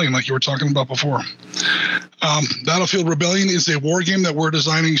 Battlefield Rebellion, like you were talking about before. Battlefield Rebellion is a war game that we're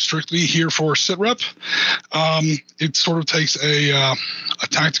designing strictly here for SITREP. It sort of takes a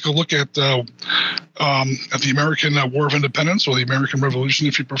tactical look at the American War of Independence, or the American Revolution,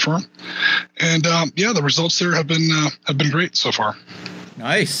 if you prefer. And the results there have been great so far.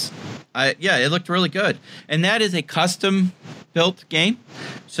 Nice. It looked really good. And that is a custom built game.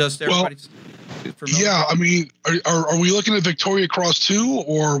 So everybody's familiar. Yeah, are we looking at Victoria Cross 2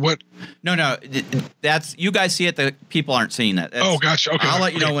 or what? No. That's, you guys see it. The people aren't seeing that. Gotcha. Okay. I'll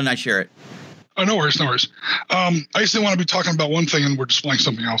let you know when I share it. Oh, no worries. I just didn't want to be talking about one thing and we're displaying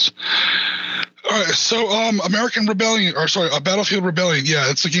something else. All right, so Battlefield Rebellion.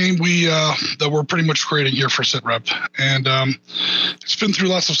 Yeah, it's a game that we're pretty much creating here for SITREP, and it's been through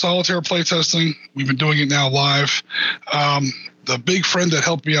lots of solitaire playtesting. We've been doing it now live. The big friend that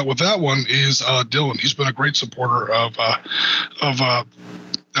helped me out with that one is Dylan. He's been a great supporter of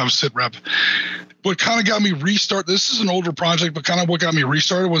SITREP. What kind of got me restart, this is an older project, but kind of what got me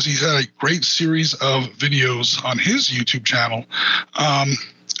restarted was he's had a great series of videos on his YouTube channel.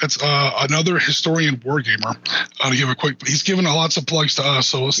 It's another historian wargamer. To give a quick, he's given lots of plugs to us,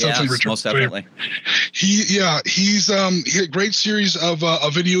 so let's definitely return. Most definitely. He had a great series of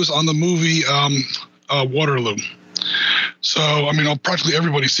videos on the movie Waterloo. So, practically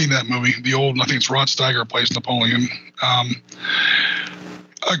everybody's seen that movie. The old, I think it's Rod Steiger plays Napoleon.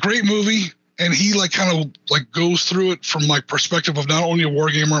 A great movie. And he goes through it from perspective of not only a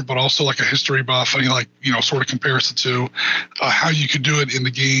wargamer, but also a history buff. And he sort of compares the two, how you could do it in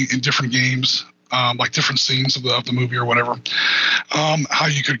the game, in different games, different scenes of the movie or whatever, how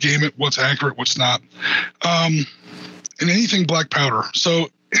you could game it, what's accurate, what's not. in anything Black Powder. So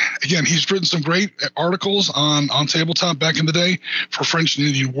again, he's written some great articles on tabletop back in the day for French and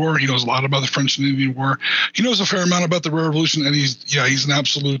Indian War. He knows a lot about the French and Indian War. He knows a fair amount about the Revolution, and he's an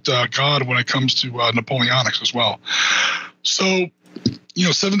absolute god when it comes to Napoleonics as well. So,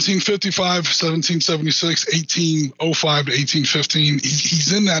 1755, 1776, 1805 to 1815.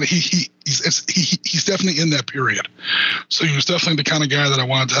 He's in that. He's definitely in that period. So he was definitely the kind of guy that I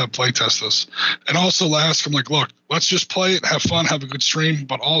wanted to have play test this, and also ask him, like, look, let's just play it, have fun, have a good stream,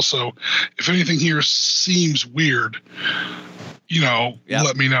 but also if anything here seems weird,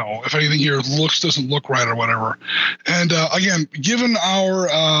 let me know. If anything here doesn't look right or whatever. And again, given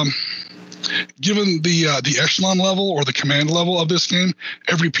the echelon level or the command level of this game,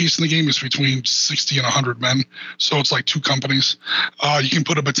 every piece in the game is between 60 and 100 men. So it's like 2 companies. You can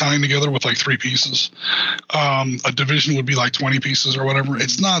put a battalion together with like 3 pieces. A division would be like 20 pieces or whatever.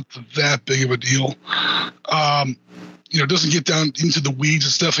 It's not that big of a deal. It doesn't get down into the weeds.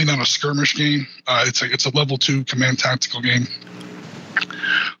 It's definitely not a skirmish game. It's a level 2 command tactical game.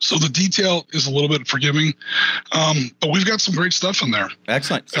 So the detail is a little bit forgiving, but we've got some great stuff in there.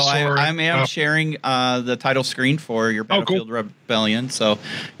 Excellent. So I am sharing the title screen for your Battlefield Rebellion, so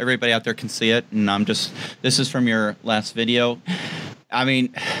everybody out there can see it. And this is from your last video. I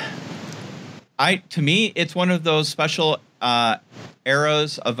mean, to me, it's one of those special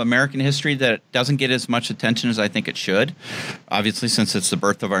eras of American history that doesn't get as much attention as I think it should. Obviously, since it's the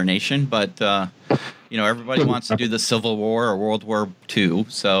birth of our nation, but everybody wants to do the Civil War or World War II.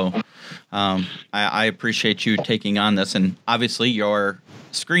 So I appreciate you taking on this, and obviously your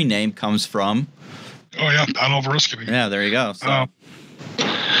screen name comes from. Oh yeah, Battle of Oriskany. Yeah, there you go. So.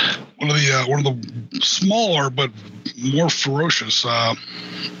 One of the smaller but more ferocious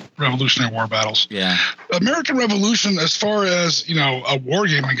Revolutionary War battles. Yeah. American Revolution, as far as, a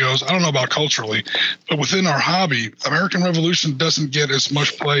wargaming goes, I don't know about culturally, but within our hobby, American Revolution doesn't get as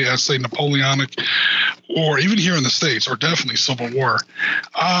much play as, say, Napoleonic, or even here in the States, or definitely Civil War.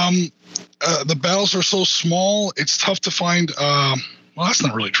 The battles are so small, it's tough to find. Well, that's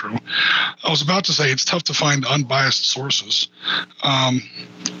not really true. I was about to say it's tough to find unbiased sources.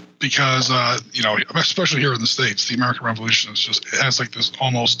 Because, especially here in the States, the American Revolution it has like this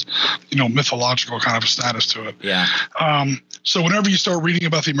almost, mythological kind of a status to it. Yeah. So whenever you start reading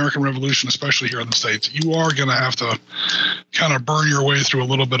about the American Revolution, especially here in the States, you are going to have to kind of burn your way through a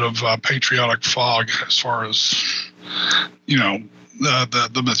little bit of patriotic fog as far as,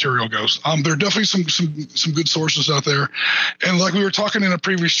 the material goes. There are definitely some good sources out there, and like we were talking in a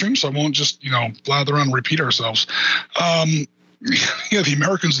previous stream, so I won't just blather on and repeat ourselves. The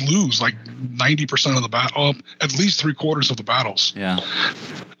Americans lose like 90% of the battle, at least 3/4 of the battles. Yeah.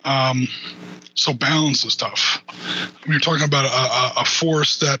 So balance is tough. You're talking about a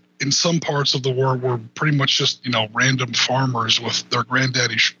force that in some parts of the war were pretty much just, random farmers with their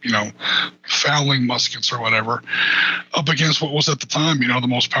granddaddy, fowling muskets or whatever, up against what was at the time, the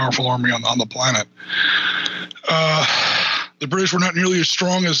most powerful army on the planet. The British were not nearly as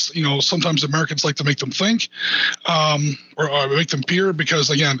strong as, sometimes Americans like to make them think, or make them appear, because,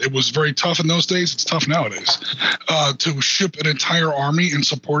 again, it was very tough in those days. It's tough nowadays to ship an entire army and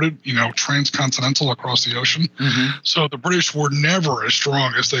support it, transcontinental across the ocean. Mm-hmm. So the British were never as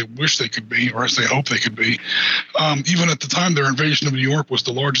strong as they wish they could be, or as they hope they could be. Even at the time, their invasion of New York was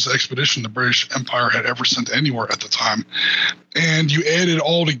the largest expedition the British Empire had ever sent anywhere at the time. And you add it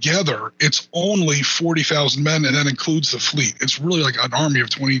all together, it's only 40,000 men, and that includes the fleet. It's really like an army of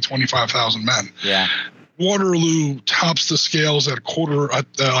 25,000 men. Yeah. Waterloo tops the scales at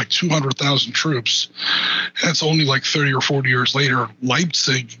like 200,000 troops. And it's only like 30 or 40 years later.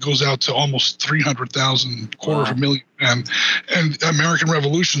 Leipzig goes out to almost 300,000, quarter of a million men. And American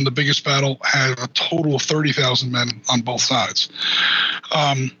Revolution, the biggest battle, had a total of 30,000 men on both sides.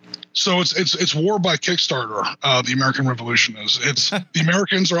 So it's war by Kickstarter. The American Revolution is. The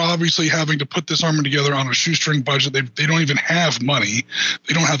Americans are obviously having to put this army together on a shoestring budget. They don't even have money.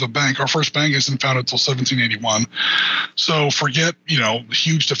 They don't have a bank. Our first bank isn't founded until 1781. So forget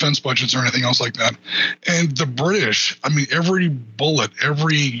huge defense budgets or anything else like that. And the British, every bullet,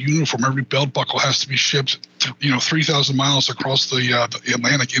 every uniform, every belt buckle has to be shipped 3,000 miles across the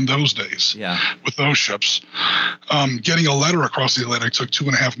Atlantic in those days. Yeah. With those ships, getting a letter across the Atlantic took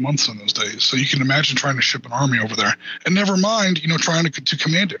 2.5 months in those days. So you can imagine trying to ship an army over there, and never mind, trying to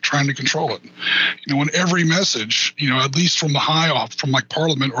command it, trying to control it. In every message, at least from the high off, from like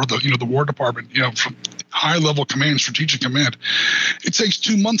Parliament or the War Department, from high level command, strategic command, it takes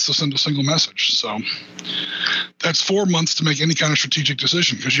 2 months to send a single message. So that's 4 months to make any kind of strategic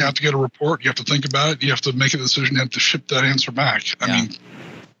decision, because you have to get a report, you have to think about it, you have to make a decision, you have to ship that answer back. I mean,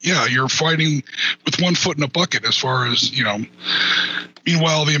 yeah, you're fighting with one foot in a bucket as far as,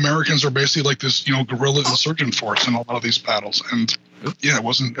 meanwhile, the Americans are basically like this, guerrilla insurgent force in a lot of these battles. And yeah, it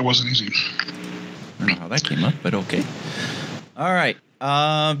wasn't easy. I don't know how that came up, but okay. All right.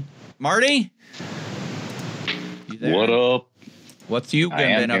 Marty? You there? What up? What's you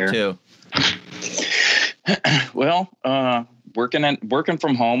been up to? Well, working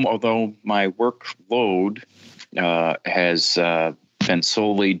from home, although my workload has been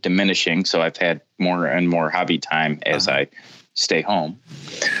slowly diminishing, so I've had more and more hobby time as I stay home.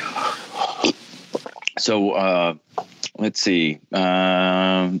 So let's see.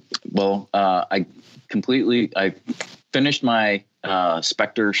 I finished my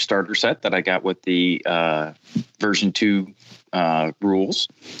Spectre starter set that I got with the version 2 rules.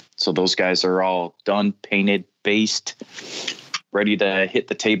 So those guys are all done, painted, based, ready to hit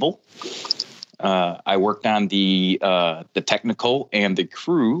the table. I worked on the technical and the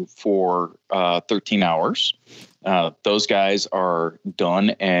crew for 13 hours. Those guys are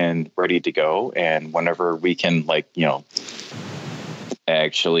done and ready to go. And whenever we can,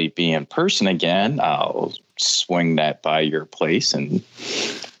 actually be in person again, I'll swing that by your place and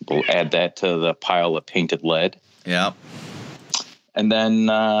we'll add that to the pile of painted lead. Yeah. And then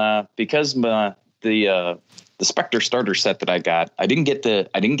because the Spectre starter set that I got, I didn't get the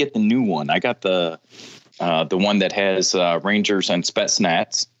new one. I got the one that has Rangers and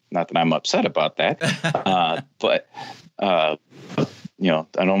Spetsnaz. Not that I'm upset about that, but I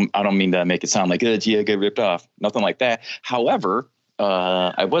don't mean to make it sound like, gee, I get ripped off. Nothing like that. However,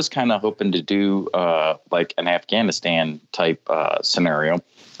 I was kind of hoping to do like an Afghanistan type scenario.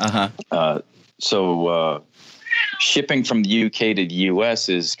 So shipping from the UK to the US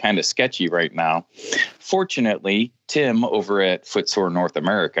is kind of sketchy right now. Fortunately, Tim over at Footsore North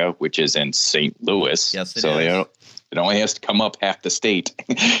America, which is in St. Louis, yes, it is. It only has to come up half the state.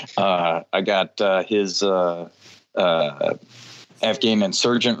 I got his Afghan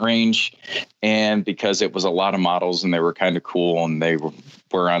insurgent range, and because it was a lot of models and they were kind of cool and they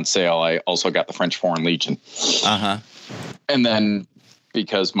were on sale, I also got the French Foreign Legion. And then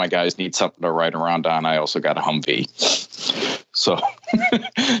because my guys need something to ride around on, I also got a Humvee. So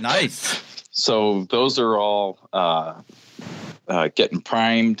nice. So those are all getting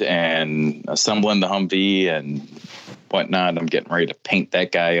primed and assembling the Humvee and whatnot. I'm getting ready to paint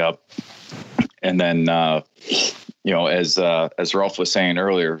that guy up. And then, as Rolf was saying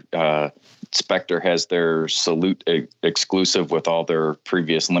earlier, Spectre has their Salute exclusive with all their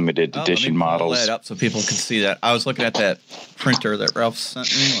previous limited edition models. Let me pull that up so people can see that. I was looking at that printer that Ralph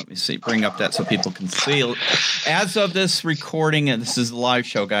sent me. Let me see. Bring up that so people can see. As of this recording, and this is a live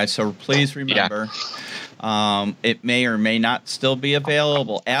show, guys, so please remember, it may or may not still be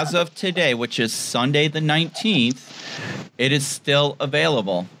available. As of today, which is Sunday the 19th, it is still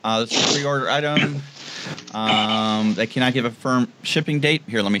available. It's a pre-order item. They cannot give a firm shipping date.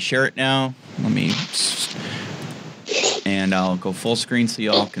 Here, let me share it now. And I'll go full screen so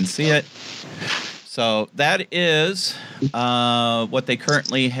you all can see it. So that is what they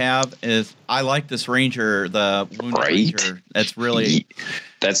currently have. Is I like this Ranger, the Wounded Ranger. That's really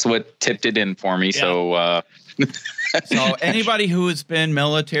that's what tipped it in for me. Yeah. So. So anybody who has been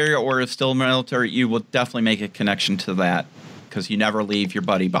military or is still military, you will definitely make a connection to that because you never leave your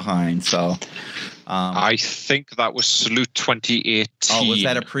buddy behind. So. I think that was Salute 2018. Oh, was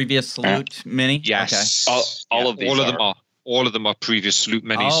that a previous Salute mini? Yes. Okay. All of them are previous Salute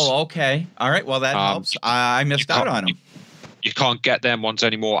minis. Oh, okay. All right. Well, that helps. I missed out on them. You can't get them ones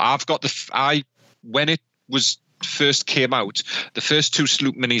anymore. I've got when it was first came out, the first 2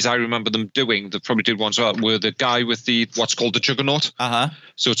 Salute minis I remember them doing, they probably did ones well, were the guy with what's called the Juggernaut.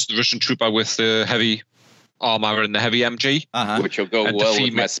 So it's the Russian trooper with the heavy armor and the heavy MG, which will go well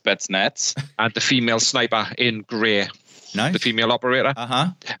with my Spetsnaz, and the female sniper in grey. Nice. The female operator.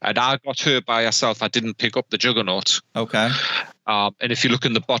 And I got her by herself. I didn't pick up the Juggernaut. Okay. And if you look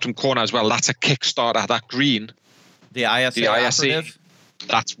in the bottom corner as well, that's a Kickstarter. That green, the ISA operative?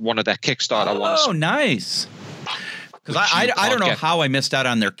 That's one of their Kickstarter ones. Oh, nice. Because I don't know how I missed out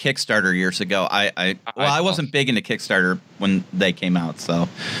on their Kickstarter years ago. I wasn't big into Kickstarter when they came out, so.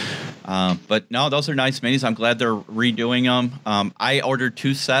 But no, those are nice minis. I'm glad they're redoing them. I ordered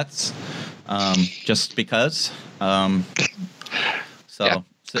 2 sets just because. If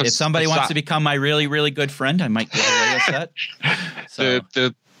somebody wants to become my really, really good friend, I might give away a set. So.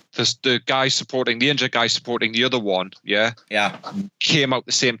 The guy supporting the injured guy supporting the other one, came out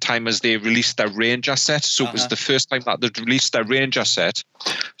the same time as they released their Ranger set. So it was the first time that they'd released their Ranger set.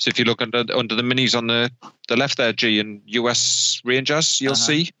 So if you look under the minis on the left there, G, and US Rangers, you'll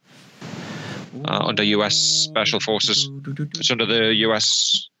see. Under US Special Forces. It's under the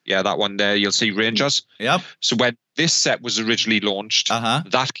US Yeah, that one there. You'll see Rangers. Yep. So when this set was originally launched,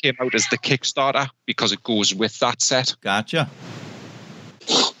 that came out as the Kickstarter because it goes with that set. Gotcha.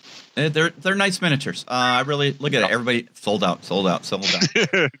 They're nice miniatures. I really look at it. Everybody sold out.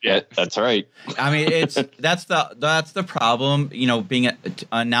 Yeah, that's right. I mean, that's the problem. You know, being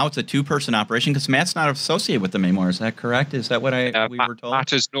now it's a 2-person operation because Matt's not associated with them anymore. Is that correct? Is that what we were told?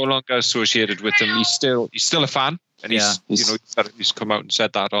 Matt is no longer associated with them. He's still a fan, and he's come out and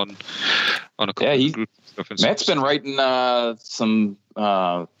said that on a couple of group stuff. And Matt's been writing some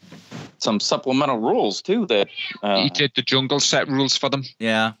supplemental rules too. That he did the jungle set rules for them.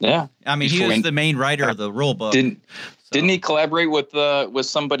 Yeah. I mean, he was the main writer of the rule book. Didn't he collaborate with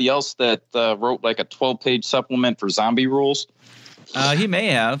somebody else that wrote like a 12-page supplement for zombie rules? He may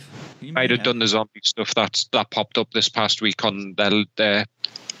have. Might have done the zombie stuff that popped up this past week on their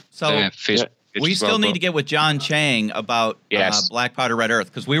Facebook. We still need to get with John Chang about Black Powder Red Earth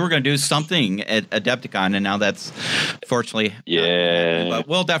because we were going to do something at Adepticon, and now that's fortunately but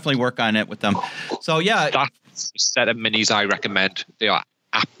we'll definitely work on it with them. So that's a set of minis I recommend. They are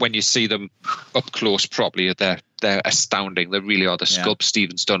when you see them up close properly, they're astounding. They really are. The sculpt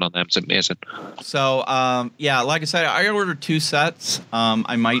Steven's done on them is amazing. So like I said, I ordered 2 sets.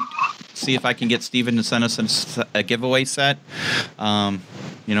 I might see if I can get Steven to send us a giveaway set.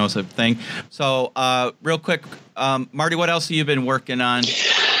 It's a thing. So, real quick, Marty, what else have you been working on?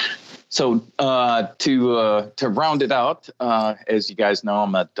 So, to round it out, as you guys know,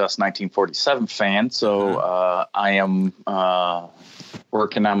 I'm a Dust 1947 fan. So, I am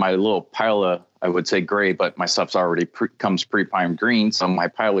working on my little pile of, I would say gray, but my stuff's already comes pre-primed green. So my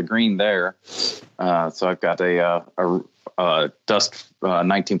pile of green there. So I've got a Dust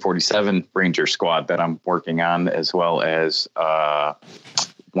 1947 Ranger squad that I'm working on, as well as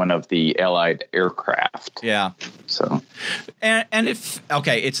one of the Allied aircraft. Yeah. So, and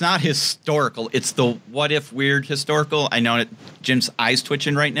it's not historical. It's the what if weird historical. I know Jim's eyes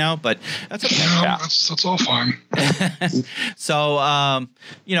twitching right now, but that's okay. Yeah. That's all fine. So,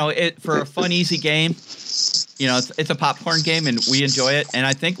 for a fun, easy game. It's a popcorn game, and we enjoy it. And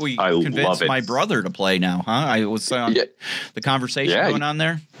I think we convinced my brother to play now, huh? I was on the conversation going on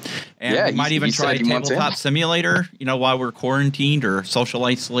there. And we might even try Tabletop Simulator, while we're quarantined or social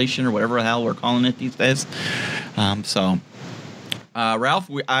isolation or whatever the hell we're calling it these days. Ralph,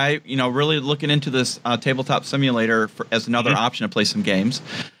 I really looking into this Tabletop Simulator as another option to play some games.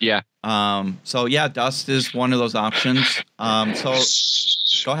 Yeah. Dust is one of those options.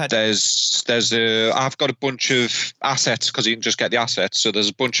 Go ahead. I've got a bunch of assets because you can just get the assets. So there's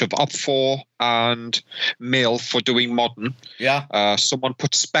a bunch of Op4 and Mill for doing modern. Yeah. Someone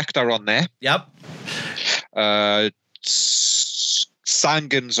put Spectre on there. Yep.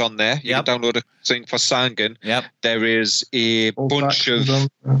 Sangin's on there. You can download a thing for Sangin. Yep. There is a bunch of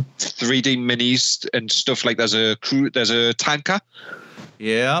 3D minis and stuff like there's a tanker.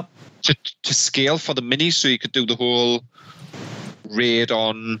 Yep. To scale for the minis, so you could do the whole raid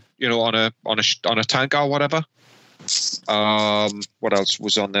on a tanker or whatever. What else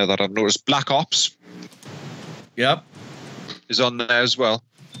was on there that I've noticed? Black Ops. Yep. Is on there as well.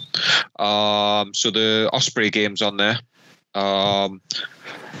 So the Osprey game's on there. Going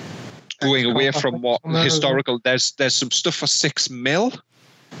away from what historical, there's some stuff for 6 mil.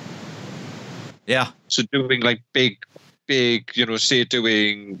 Yeah. So doing like big, say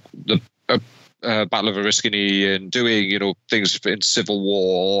doing the Battle of Oriskany and doing, things in Civil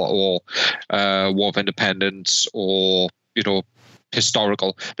War or War of Independence or,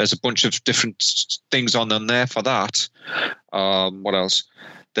 historical. There's a bunch of different things on there for that. What else?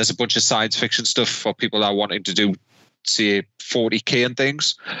 There's a bunch of science fiction stuff for people that are wanting to do, say, 40K and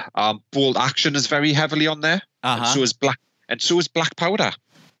things. Bold Action is very heavily on there. And so is Black Powder.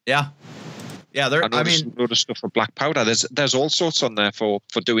 Yeah. Yeah, I mean, a lot of stuff for Black Powder. There's all sorts on there for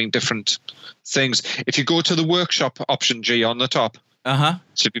doing different things. If you go to the workshop option G on the top,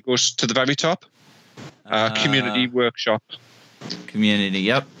 so if you go to the very top, community workshop. Community,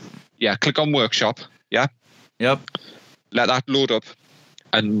 yep. Yeah, click on workshop. Yeah. Yep. Let that load up,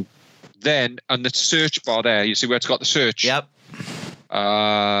 and then on the search bar there, you see where it's got the search. Yep.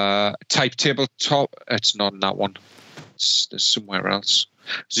 Type tabletop. It's not in that one. There's somewhere else.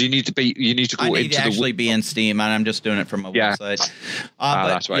 So you need to go into actually be in Steam, and I'm just doing it from my website.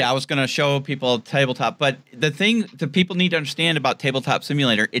 That's right. Yeah, I was going to show people tabletop, but the thing that people need to understand about Tabletop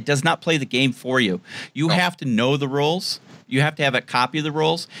Simulator, it does not play the game for you. You have to know the rules. You have to have a copy of the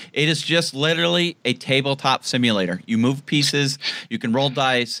rules. It is just literally a tabletop simulator. You move pieces, you can roll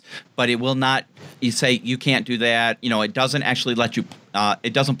dice, but it will not. You say you can't do that. It doesn't actually let you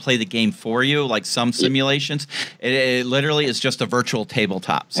it doesn't play the game for you like some simulations. It literally is just a virtual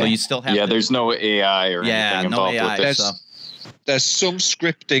tabletop. So you still have there's no AI or anything involved with this. There's some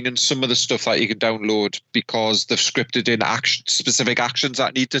scripting and some of the stuff that you can download because they've scripted in specific actions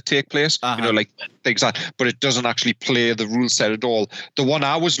that need to take place. Like things like, but it doesn't actually play the rule set at all. The one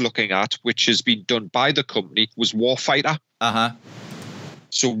I was looking at, which has been done by the company, was Warfighter.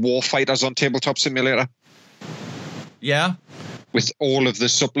 So Warfighter's on Tabletop Simulator. Yeah. With all of the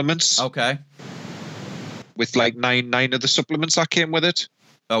supplements. Okay. With like nine of the supplements that came with it.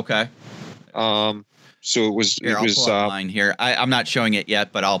 Okay. So it was. Here, I'll pull up mine here. I'm not showing it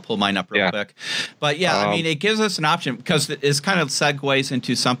yet, but I'll pull mine up real quick. But I mean, it gives us an option because it kind of segues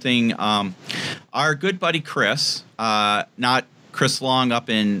into something. Our good buddy Chris, not Chris Long up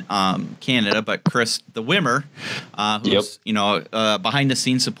in Canada, but Chris the Wimmer, who's behind the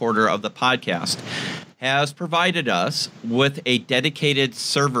scenes supporter of the podcast, has provided us with a dedicated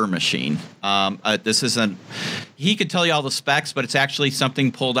server machine. This isn't. He could tell you all the specs, but it's actually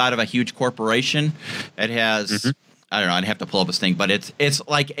something pulled out of a huge corporation. It has, I don't know, I'd have to pull up this thing, but it's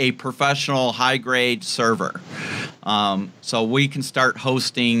like a professional high-grade server. So we can start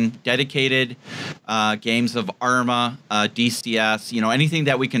hosting dedicated games of Arma, DCS, anything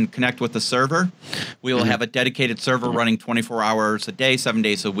that we can connect with the server. We will have a dedicated server running 24 hours a day, 7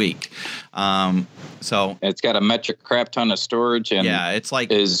 days a week. So it's got a metric crap ton of storage, and it's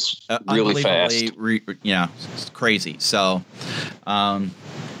like is really fast. It's crazy. So let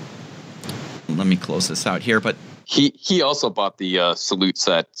me close this out here, but. He also bought the Salute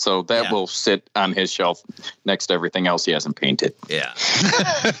set, so that will sit on his shelf next to everything else he hasn't painted. Yeah.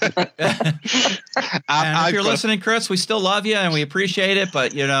 And if you're listening, Chris, we still love you and we appreciate it,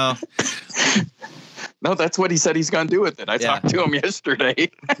 but No, that's what he said he's going to do with it. I talked to him yesterday.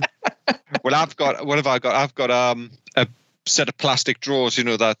 Well, I've got a set of plastic drawers,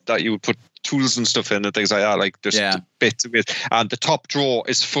 that you would put tools and stuff in and things like that, like just bits of it. And the top drawer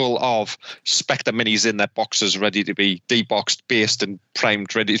is full of Spectre minis in their boxes, ready to be deboxed, based, and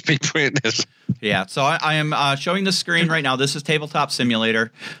primed, ready to be printed. Yeah. So I am showing the screen right now. This is Tabletop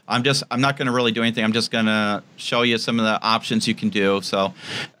Simulator. I'm not going to really do anything. I'm just going to show you some of the options you can do. So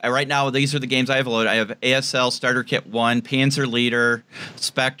right now, these are the games I have loaded. I have ASL Starter Kit 1, Panzer Leader,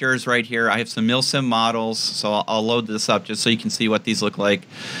 Spectres right here. I have some Milsim models. So I'll load this up just so you can see what these look like.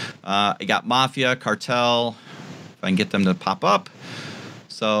 I got Mafia, Cartel, if I can get them to pop up.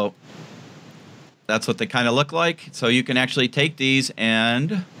 So that's what they kind of look like. So you can actually take these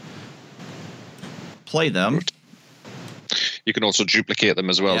and play them. You can also duplicate them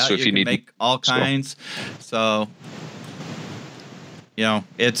as well. So if you need make all kinds. So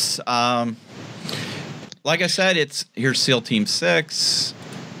it's like I said, here's SEAL Team 6.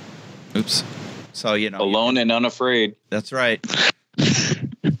 Oops. So alone and unafraid. That's right.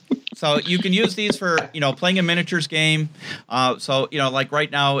 So you can use these for playing a miniatures game. So like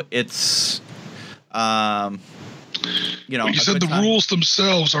right now it's you said the rules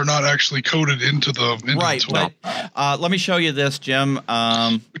themselves are not actually coded into the tool. But let me show you this, Jim.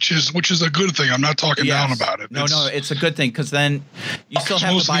 Which is a good thing. I'm not talking down about it. No, it's a good thing because then you still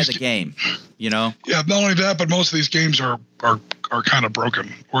have to buy the game. Yeah, not only that, but most of these games are kind of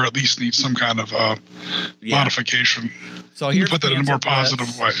broken, or at least need some kind of modification. So here, put that in a more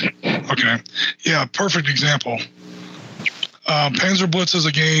positive way. Okay, yeah, perfect example. Panzer Blitz is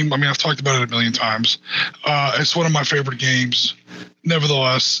a game. I mean, I've talked about it a million times. It's one of my favorite games.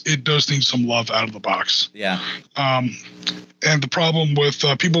 Nevertheless, it does need some love out of the box. Yeah. And the problem with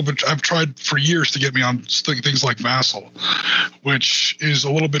people, I've tried for years to get me on things like Vassal, which is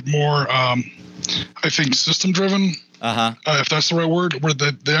a little bit more, I think, system driven. If that's the right word, where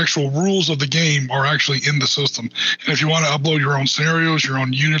the actual rules of the game are actually in the system. And if you want to upload your own scenarios, your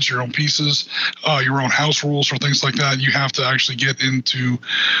own units, your own pieces, your own house rules or things like that, you have to actually get into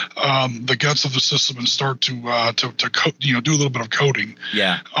the guts of the system and start to do a little bit of coding.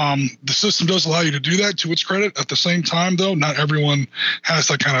 Yeah. The system does allow you to do that, to its credit. At the same time, though, not everyone has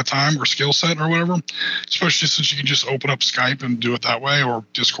that kind of time or skill set or whatever, especially since you can just open up Skype and do it that way, or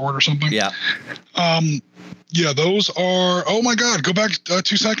Discord or something. Yeah. Yeah, those are. Oh my God! Go back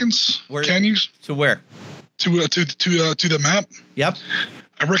 2 seconds. Can you? To where? To the map. Yep.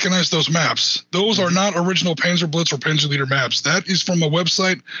 I recognize those maps. Those are not original Panzer Blitz or Panzer Leader maps. That is from a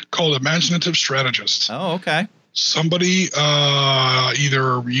website called Imaginative Strategist. Oh, okay. Somebody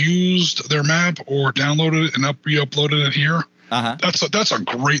either used their map or downloaded it and re-uploaded it here. That's a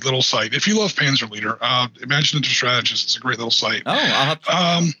great little site. If you love Panzer Leader, Imaginative Strategist, it's a great little site. Oh, I'll have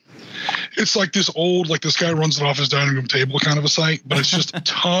to It's like this old, like this guy runs it off his dining room table kind of a site, but it's just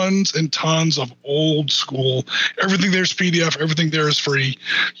tons and tons of old school. Everything there's PDF. Everything there is free.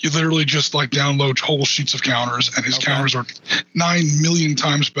 You literally just like download whole sheets of counters, and his counters are 9 million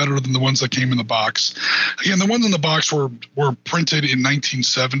times better than the ones that came in the box. Again, the ones in the box were printed in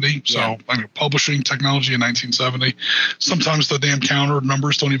 1970. So I mean, publishing technology in 1970. Sometimes the damn counter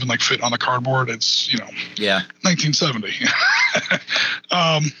numbers don't even like fit on the cardboard. It's 1970.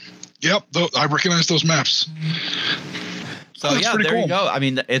 Yep, I recognize those maps. So there you go. I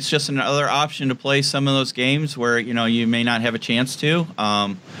mean, it's just another option to play some of those games where you may not have a chance to,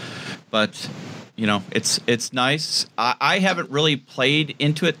 but it's nice. I haven't really played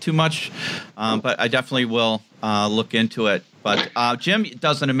into it too much, but I definitely will look into it. But Jim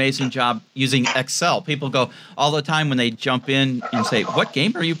does an amazing job using Excel. People go all the time when they jump in and say, "What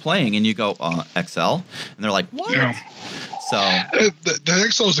game are you playing?" And you go, "Excel," and they're like, "What?" Yeah. So the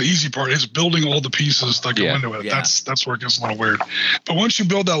Excel is the easy part. It's building all the pieces that go into it. Yeah. That's where it gets a little weird. But once you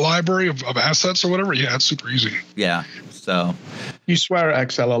build that library of assets or whatever, it's super easy. Yeah. So you swear at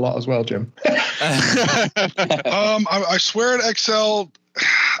Excel a lot as well, Jim. I swear at Excel,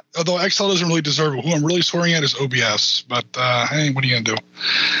 although Excel doesn't really deserve it. Who I'm really swearing at is OBS. But hey, what are you gonna do?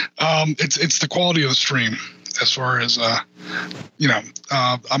 It's the quality of the stream. As far as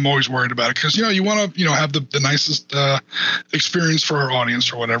I'm always worried about it because you want to have the nicest experience for our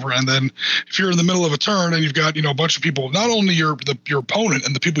audience or whatever, and then if you're in the middle of a turn and you've got a bunch of people, not only your opponent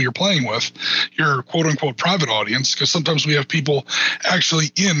and the people you're playing with, your quote unquote private audience, because sometimes we have people actually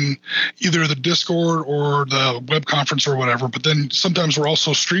in either the Discord or the web conference or whatever, but then sometimes we're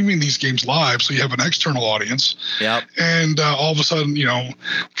also streaming these games live, so you have an external audience. Yep. And all of a sudden,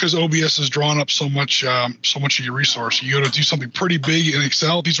 because OBS has drawn up so much of your resource, you got to do something pretty big in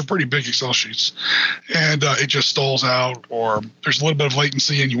Excel. These are pretty big Excel sheets, and it just stalls out, or there's a little bit of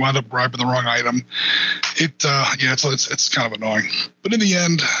latency, and you wind up grabbing the wrong item. It's kind of annoying. But in the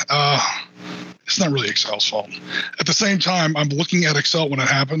end, it's not really Excel's fault. At the same time, I'm looking at Excel when it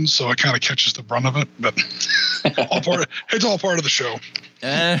happens, so it kind of catches the brunt of it. But it's all part of the show.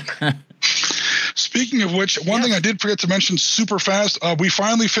 Speaking of which, one thing I did forget to mention super fast, we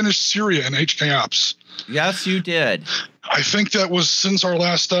finally finished Syria in HK Ops. Yes, you did. I think that was since our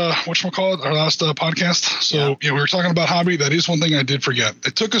last podcast. So we were talking about hobby. That is one thing I did forget.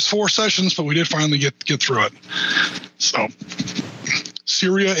 It took us 4 sessions, but we did finally get through it. So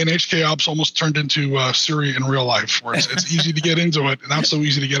Syria in HK Ops almost turned into Syria in real life, where it's easy to get into it, not so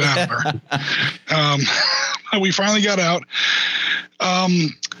easy to get out of there. We finally got out.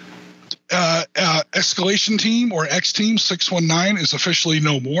 Escalation Team, or X Team 619, is officially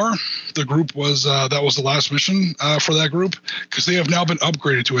no more. The group was that was the last mission for that group, because they have now been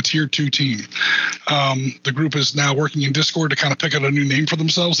upgraded to a tier 2 team. The group is now working in Discord to kind of pick out a new name for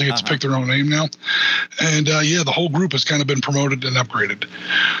themselves. They get to pick their own name now, and the whole group has kind of been promoted and upgraded.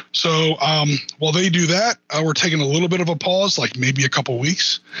 So while they do that, we're taking a little bit of a pause, like maybe a couple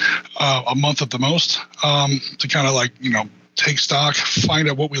weeks, a month at the most, to kind of take stock, find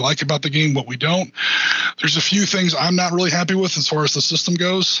out what we like about the game, what we don't. There's a few things I'm not really happy with as far as the system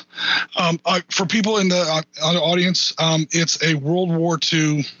goes. For people in the audience, it's a World War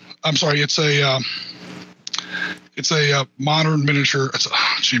II. I'm sorry, it's a modern miniature. It's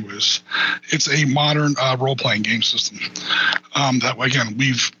a modern role-playing game system. That way, again,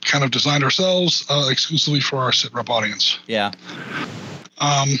 we've kind of designed ourselves exclusively for our SitRep audience. Yeah.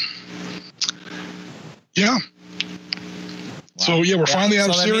 Yeah. So we're finally out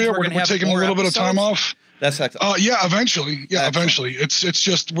of Syria. We're taking a little bit of time off. That's eventually. Yeah, eventually. It's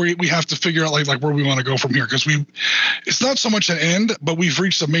just we have to figure out like where we want to go from here, because it's not so much an end, but we've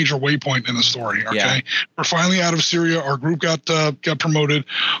reached a major waypoint in the story. Okay, yeah. We're finally out of Syria. Our group got promoted.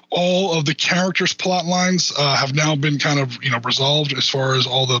 All of the characters' plot lines have now been kind of resolved as far as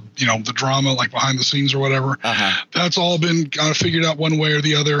all the the drama like behind the scenes or whatever. That's all been kind of figured out one way or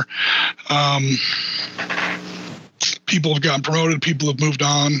the other. People have gotten promoted, people have moved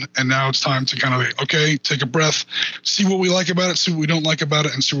on, and now it's time to kind of take a breath, see what we like about it, see what we don't like about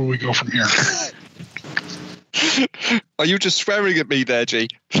it, and see where we go from here. Are you just swearing at me there, G?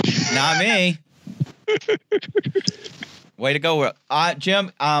 Not me. Way to go,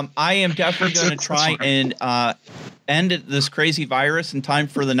 Jim. I am definitely going to try and end this crazy virus in time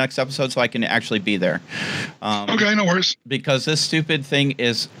for the next episode so I can actually be there. Okay, no worries. Because this stupid thing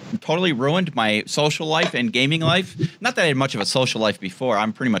is totally ruined my social life and gaming life. Not that I had much of a social life before.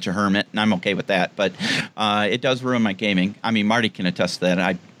 I'm pretty much a hermit, and I'm okay with that. But it does ruin my gaming. I mean, Marty can attest to that.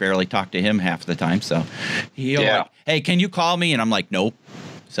 I barely talk to him half the time. So he'll like, hey, can you call me? And I'm like, nope.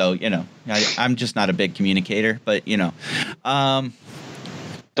 So, I'm just not a big communicator, but,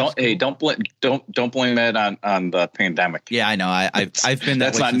 Don't blame it on the pandemic. Yeah, I know. I've been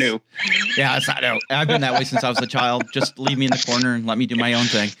that That's way not new. Yeah, it's not new. I've been that way since I was a child. Just leave me in the corner and let me do my own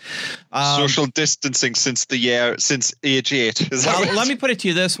thing. Social distancing since age 8. Well, let me put it to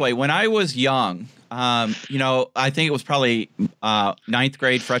you this way: when I was young, I think it was probably 9th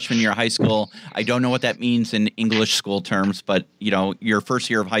grade, freshman year of high school. I don't know what that means in English school terms, but your first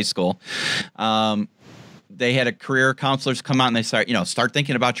year of high school. They had a career counselors come out and they start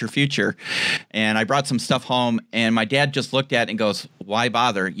thinking about your future. And I brought some stuff home and my dad just looked at it and goes, why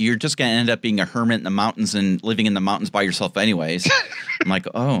bother? You're just going to end up being a hermit in the mountains and living in the mountains by yourself anyways. I'm like,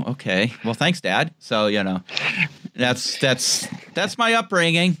 oh, okay. Well, thanks, Dad. So, that's my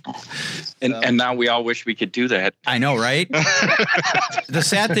upbringing. And now we all wish we could do that. I know, right? The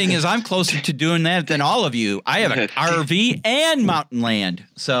sad thing is I'm closer to doing that than all of you. I have an RV and mountain land.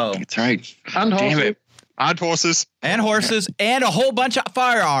 So that's right. And damn it. And horses. And horses and a whole bunch of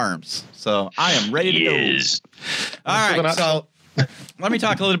firearms. So I am ready to go. All right. So let me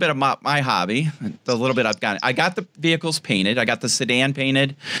talk a little bit about my hobby. The little bit I've got. I got the vehicles painted. I got the sedan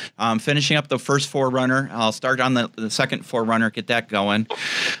painted. Finishing up the first 4Runner. I'll start on the second 4Runner, get that going.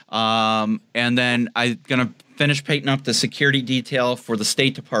 And then I'm going to finish painting up the security detail for the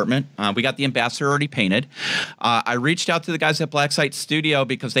State Department. We got the ambassador already painted. I reached out to the guys at Black Site Studio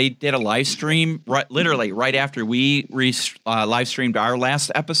because they did a live stream literally right after we live streamed our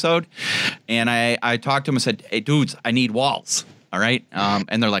last episode. And I talked to them and said, hey, dudes, I need walls. All right.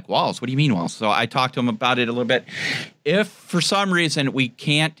 And they're like, walls? What do you mean walls? So I talked to them about it a little bit. If for some reason we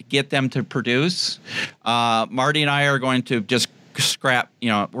can't get them to produce, Marty and I are going to just scrap,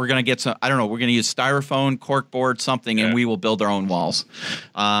 we're going to get some, I don't know, we're going to use styrofoam, corkboard, something, and we will build our own walls.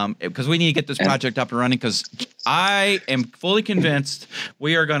 Because we need to get this project up and running because I am fully convinced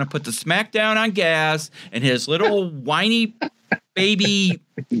we are going to put the smack down on Gaz and his little whiny baby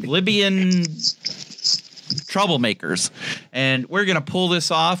Libyan troublemakers, and we're going to pull this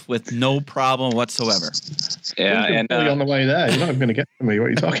off with no problem whatsoever. Yeah, and on the way there, you're not going to get to me. What are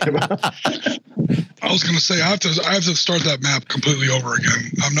you talking about? I was going to say I have to start that map completely over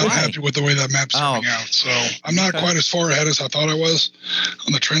again. I'm not happy with the way that map's turning out. So I'm not quite as far ahead as I thought I was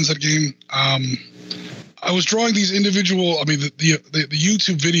on the Transit game. I was drawing these individual. I mean, the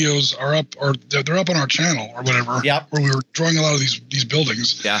YouTube videos are up, or they're up on our channel or whatever. Yep. Where we were drawing a lot of these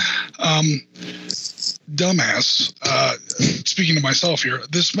buildings. Yeah. Dumbass. Speaking to myself here,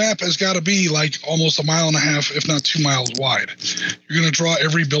 this map has got to be like almost 1.5 miles, if not 2 miles wide. You're going to draw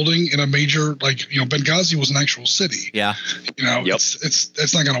every building in a major, Benghazi was an actual city. Yeah.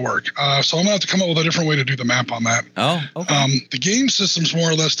 It's not going to work. So I'm going to have to come up with a different way to do the map on that. Oh, okay. The game system's more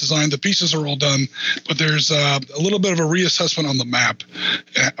or less designed. The pieces are all done, but there's a little bit of a reassessment on the map,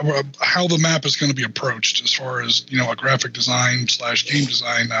 how the map is going to be approached as far as, a graphic design / game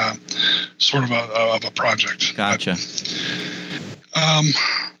design, sort of a project. Gotcha.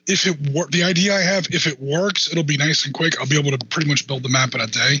 The idea I have, if it works, it'll be nice and quick. I'll be able to pretty much build the map in a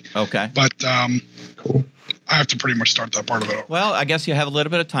day. Okay. But cool. I have to pretty much start that part of it. Well, I guess you have a little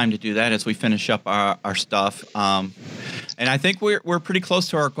bit of time to do that as we finish up our stuff. And I think we're pretty close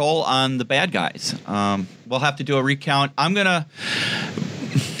to our goal on the bad guys. We'll have to do a recount.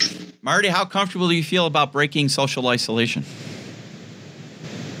 Marty, how comfortable do you feel about breaking social isolation?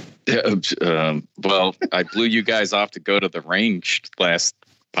 Well, I blew you guys off to go to the range last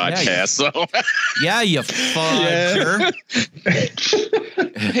podcast, Yeah, you fudger.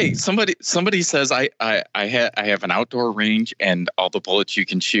 Hey, somebody says I have an outdoor range and all the bullets you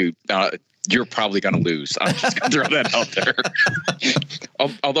can shoot. You're probably going to lose. I'm just going to throw that out there.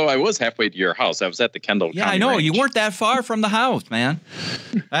 Although I was halfway to your house. I was at the Kendall Yeah, County I know. range. You weren't that far from the house, man.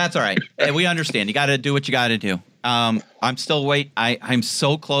 That's all right. Hey, we understand. You got to do what you got to do. I'm still waiting. I'm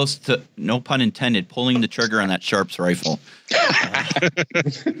so close to, no pun intended, pulling the trigger on that Sharps rifle.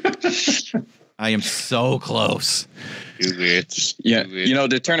 I am so close. Yeah,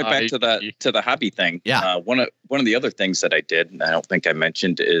 to turn it back to the hobby thing. Yeah. One of the other things that I did, and I don't think I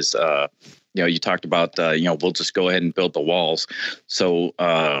mentioned, is you talked about we'll just go ahead and build the walls. So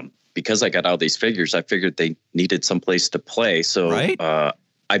because I got all these figures, I figured they needed some place to play. So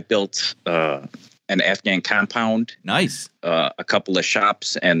I built an Afghan compound. Nice. A couple of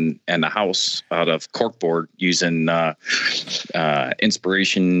shops and a house out of corkboard using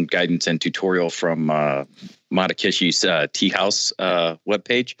inspiration, guidance, and tutorial from Matakishi's Tea House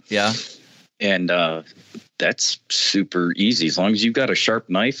webpage. Yeah. And that's super easy. As long as you've got a sharp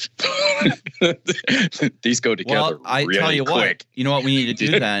knife, these go together. Well, I really tell you quick. what, you know what we need to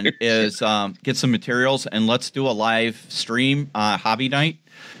do then is get some materials and let's do a live stream hobby night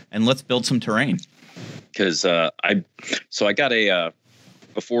and let's build some terrain. Because I got a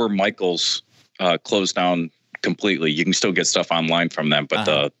Michael's closed down completely. You can still get stuff online from them, but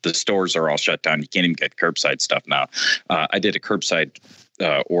the stores are all shut down. You can't even get curbside stuff now. I did a curbside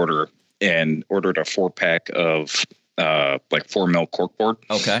order and ordered a 4-pack of 4 mil corkboard.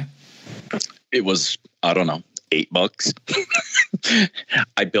 Okay. It was, I don't know, $8.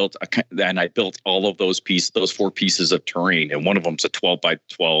 I built all of those 4 pieces of terrain, and one of them's a 12 by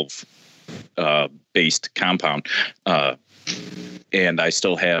 12 based compound. And I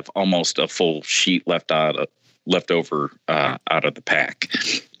still have almost a full sheet left over out of the pack.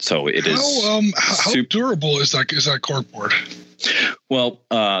 So it is. How durable is that corkboard? Well,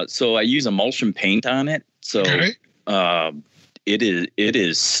 so I use emulsion paint on it. So it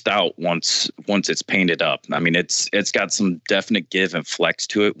is stout once it's painted up. I mean, it's got some definite give and flex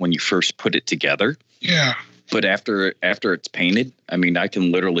to it when you first put it together. Yeah. But after it's painted, I mean, I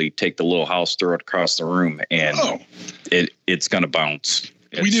can literally take the little house, throw it across the room, and it's going to bounce.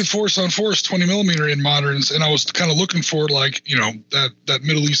 We did Force on Force 20 millimeter in Moderns, and I was kind of looking for that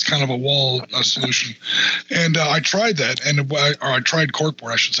Middle East kind of a wall solution. And I tried that, I tried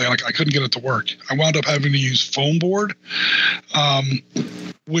corkboard, I should say. Like, I couldn't get it to work. I wound up having to use foam board,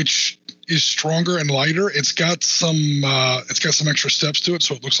 which is stronger and lighter. It's got some extra steps to it,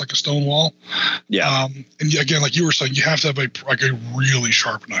 so it looks like a stone wall. Yeah. And again, like you were saying, you have to have a really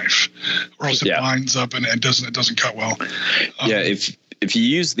sharp knife, or else it binds up and it doesn't cut well. If you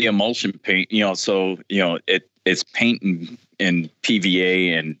use the emulsion paint, it's paint and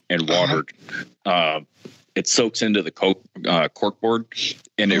PVA and watered. It soaks into the corkboard,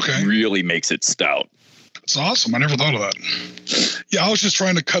 and it really makes it stout. It's awesome. I never thought of that. Yeah, I was just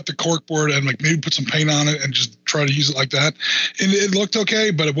trying to cut the corkboard and maybe put some paint on it and just try to use it like that. And it looked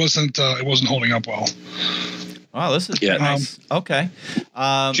okay, but it wasn't holding up well. Wow, this is nice. Okay.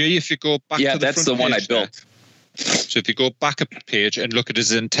 Jay, if you go back to the that's the one I built. So if you go back a page and look at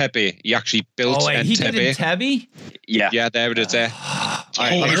his Entebbe, he actually built Entebbe. Oh, he did Entebbe? Yeah. Yeah, there it is there.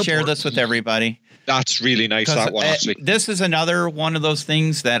 Let me share this with everybody. That's really nice, that one, actually. This is another one of those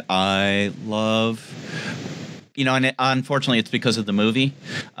things that I love. And unfortunately, it's because of the movie.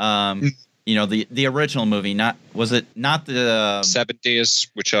 The original movie, not the 7 Days,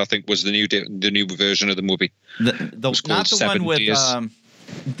 which I think was the new version of the movie. Not the one with.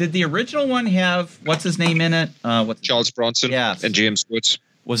 Did the original one have what's his name in it? Charles Bronson and James Woods.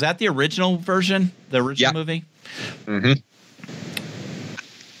 Was that the original version? The original movie? Mm-hmm.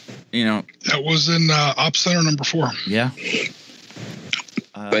 That was in Op Center number 4. Yeah.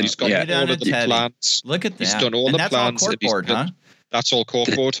 But he's got all of the plans. Look at that. He's done all the plans. That's all corkboard, huh? That's all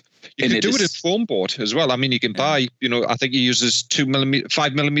corkboard. You can do it in foam board as well. I mean, you can buy, I think he uses 5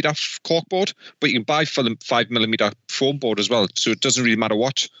 millimeter corkboard, but you can buy 5 millimeter foam board as well. So it doesn't really matter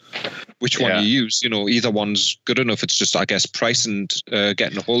which one you use. Either one's good enough. It's just, I guess, price and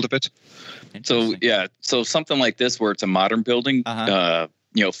getting a hold of it. So something like this where it's a modern building,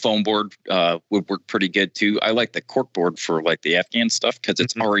 foam board would work pretty good too. I like the corkboard for like the Afghan stuff because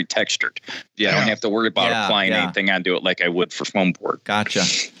it's already textured. I don't have to worry about applying anything onto it like I would for foam board. Gotcha.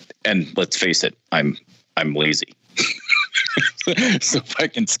 And let's face it, I'm lazy. So if I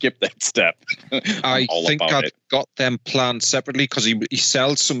can skip that step, I think I've got them planned separately because he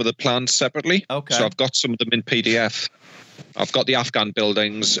sells some of the plans separately. Okay. So I've got some of them in PDF. I've got the Afghan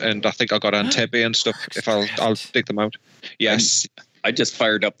buildings, and I think I got Entebbe and stuff. If I'll dig them out. Yes. I just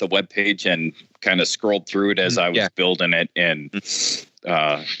fired up the webpage and kind of scrolled through it as I was building it, and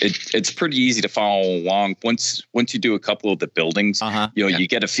it's pretty easy to follow along. Once you do a couple of the buildings, you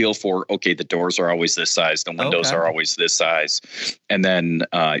get a feel for, okay, the doors are always this size, the windows are always this size, and then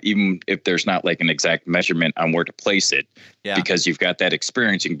even if there's not like an exact measurement on where to place it, because you've got that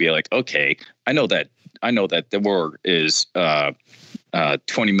experience, you can be like, okay, I know that the door is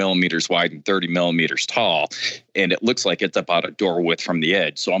 20 millimeters wide and 30 millimeters tall, and it looks like it's about a door width from the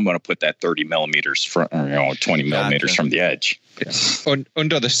edge. So I'm going to put that 30 millimeters from, 20 millimeters from the edge. Yeah.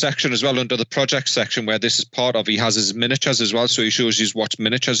 Under the section as well, under the project section where this is part of, he has his miniatures as well. So he shows you what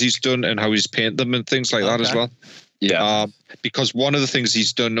miniatures he's done and how he's painted them and things like that as well. Yeah. Because one of the things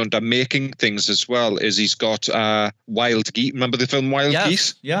he's done under making things as well is he's got Wild Geese. Remember the film Wild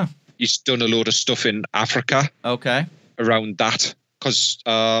Geese? Yeah. He's done a load of stuff in Africa. Okay. Around that. Because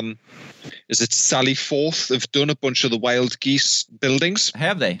is it Sally Forth? They've done a bunch of the Wild Geese buildings.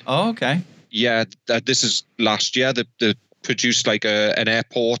 Have they? Oh, okay. Yeah, this is last year. They produced like an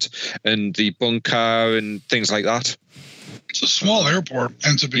airport and the bunker and things like that. It's a small airport,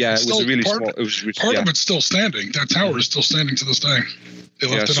 and to be it was really small. It was part of it's still standing. That tower is still standing to this day. They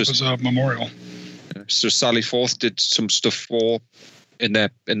left it up as a memorial. So Sally Forth did some stuff in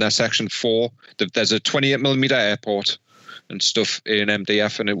their section 4. There's a 28 millimeter airport. and stuff in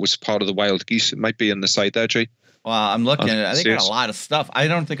MDF, and it was part of the Wild Geese. It might be in the site there, G. Well, I'm looking at it. I think I got a lot of stuff. I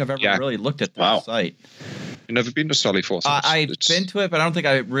don't think I've ever really looked at that site. You've never been to Sollyforth? I've been to it, but I don't think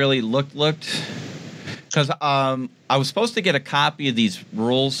I really looked. Because I was supposed to get a copy of these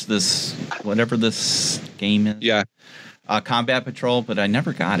rules, whatever this game is. Yeah. Combat Patrol, but I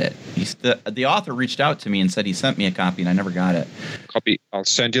never got it. The author reached out to me and said he sent me a copy, and I never got it. Copy. I'll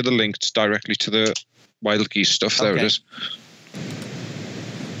send you the link directly to the Wild Geese stuff. There it is.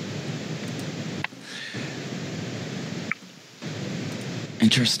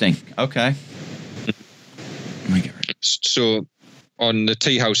 Interesting. Okay. So on the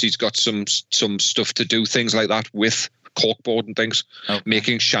tea house, he's got some stuff to do, things like that with corkboard and things,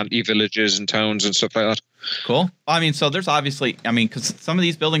 making shanty villages and towns and stuff like that. Cool. I mean, so there's obviously, because some of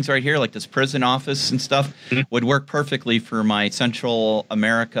these buildings right here, like this prison office and stuff, would work perfectly for my Central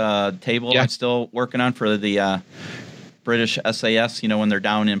America table I'm still working on for the British SAS, when they're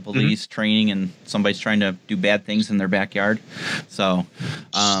down in police training and somebody's trying to do bad things in their backyard. So,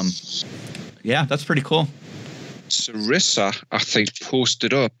 that's pretty cool. Sarissa, I think,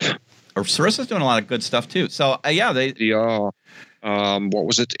 posted up. Or Sarissa's doing a lot of good stuff too. So, they are. What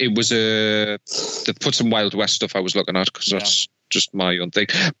was it? It was they put some Wild West stuff I was looking at because that's just my own thing.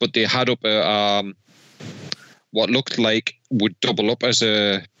 But they had up a what looked like would double up as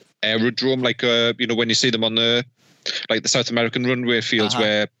a aerodrome, like when you see them on the South American runway fields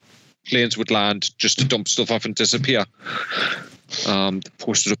where planes would land just to dump stuff off and disappear. They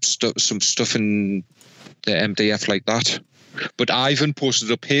posted up some stuff in the MDF like that. But Ivan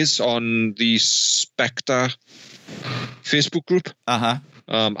posted up his on the Spectre Facebook group.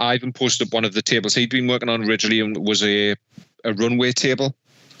 Ivan posted up one of the tables he'd been working on originally, and was a runway table.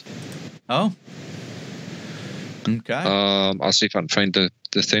 Oh. Okay. I'll see if I can find the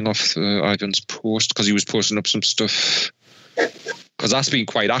thing off Ivan's post, because he was posting up some stuff. Because that's been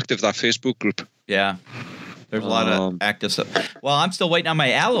quite active, that Facebook group. Yeah. There's a lot of active stuff. Well, I'm still waiting on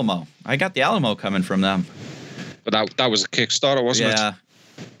my Alamo. I got the Alamo coming from them. But that was a Kickstarter, wasn't it? Yeah.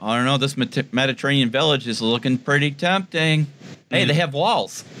 I don't know. This Mediterranean village is looking pretty tempting. Hey, they have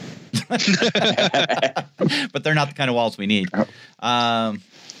walls. But they're not the kind of walls we need.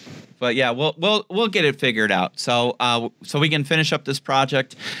 But yeah, we'll get it figured out. So we can finish up this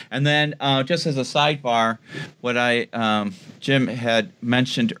project, and then just as a sidebar, what Jim had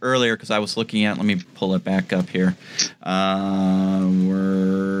mentioned earlier, because I was looking at. Let me pull it back up here.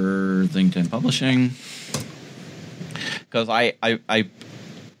 Worthington Publishing, because I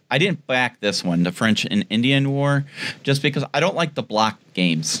didn't back this one, the French and Indian War, just because I don't like the block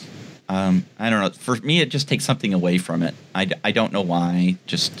games. I don't know. For me, it just takes something away from it. I don't know why.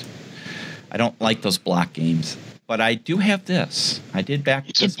 I don't like those block games. But I do have this. I did back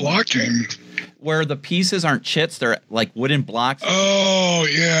this. It's a block game. Where the pieces aren't chits. They're like wooden blocks. Oh,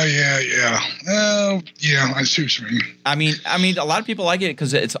 yeah. I see what you mean. I mean, a lot of people like it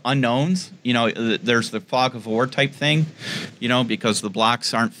because it's unknowns. There's the fog of war type thing, because the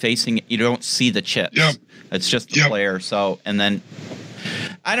blocks aren't facing, you don't see the chits. Yep. It's just the player. So, and then,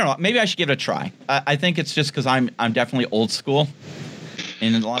 I don't know, maybe I should give it a try. I think it's just because I'm definitely old school.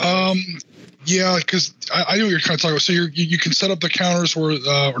 In a lot of yeah, because I know what you're kind of talking about. So you can set up the counters or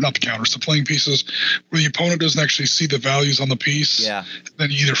not the counters, the playing pieces, where the opponent doesn't actually see the values on the piece. Yeah.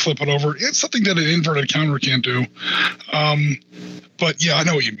 Then you either flip it over. It's something that an inverted counter can't do. But yeah, I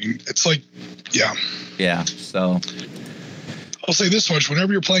know what you mean. It's like, yeah. Yeah. So I'll say this much: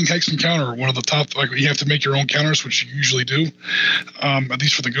 whenever you're playing Hex and Counter, one of the top, you have to make your own counters, which you usually do, at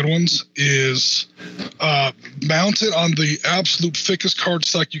least for the good ones, is mount it on the absolute thickest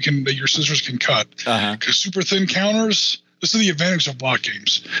cardstock that your scissors can cut. Because super thin counters, this is the advantage of block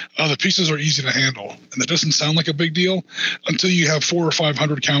games. The pieces are easy to handle, and that doesn't sound like a big deal until you have 400 or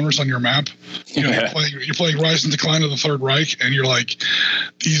 500 counters on your map. You're playing Rise and Decline of the Third Reich, and you're like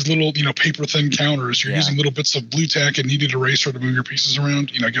these little, paper thin counters. You're using little bits of blue tack and kneaded eraser to move your pieces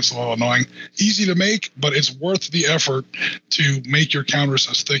around. It gets a little annoying. Easy to make, but it's worth the effort to make your counters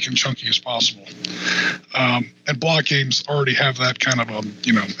as thick and chunky as possible. And block games already have that kind of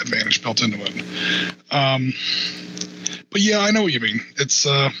advantage built into it. But yeah, I know what you mean. It's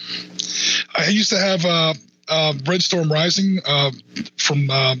I used to have Red Storm Rising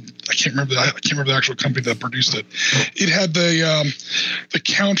from I can't remember the actual company that produced it. It had the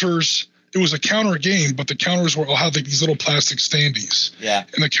counters it was a counter game, but the counters will have like these little plastic standees. Yeah.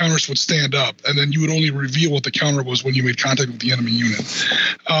 And the counters would stand up, and then you would only reveal what the counter was when you made contact with the enemy unit.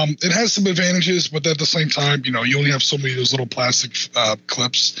 It has some advantages, but at the same time, you only have so many of those little plastic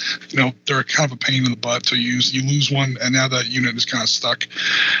clips. They're kind of a pain in the butt to use. You lose one, and now that unit is kind of stuck.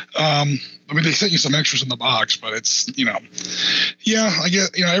 They sent you some extras in the box, but it's, I guess,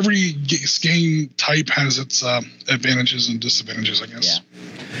 every game type has its advantages and disadvantages, I guess. Yeah.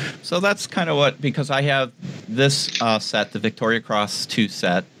 So that's kind of because I have this set, the Victoria Cross 2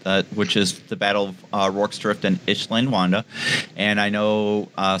 set, which is the Battle of Rorke's Drift and Ishland Wanda. And I know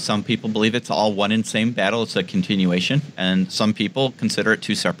some people believe it's all one and same battle. It's a continuation. And some people consider it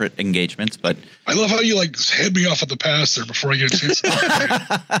 2 separate engagements. But I love how you head me off at the pass there before I get a chance.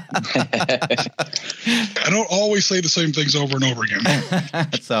 I don't always say the same things over and over again.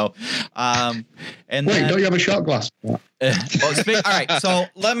 So, and wait, don't you have a shot glass? All right, so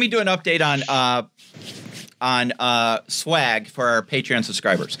let me do an update on swag for our Patreon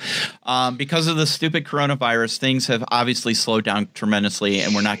subscribers. Because of the stupid coronavirus, things have obviously slowed down tremendously,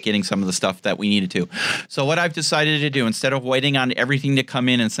 and we're not getting some of the stuff that we needed to. So what I've decided to do, instead of waiting on everything to come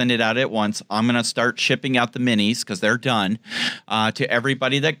in and send it out at once, I'm going to start shipping out the minis because they're done to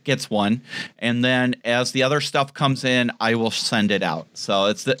everybody that gets one. And then as the other stuff comes in, I will send it out. So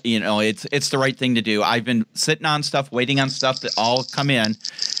it's it's the right thing to do. I've been sitting on stuff, waiting on stuff to all come in,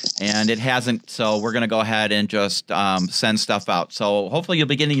 and it hasn't. So we're going to go ahead and just send stuff out. So hopefully you'll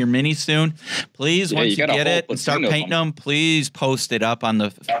be getting your minis soon. Please, once you get it and start painting them, please post it up on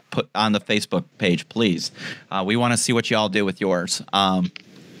the Facebook page, please. We want to see what you all do with yours.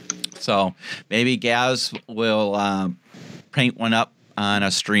 So maybe Gaz will paint one up on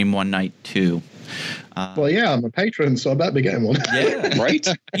a stream one night too. Well, yeah, I'm a patron, so I better be getting one. Yeah, right.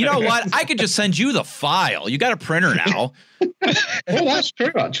 You know what? I could just send you the file. You got a printer now. Well, that's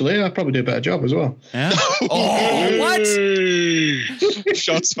true, actually. I'd probably do a better job as well. Yeah. Oh, what?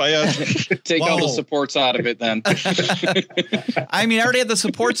 Shots fired. Take all the supports out of it then. I already had the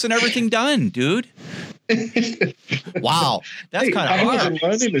supports and everything done, dude. Wow. That's kind of hard.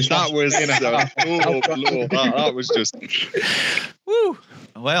 That was just... Woo.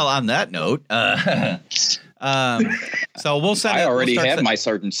 Well, on that note, so we'll send. I already have my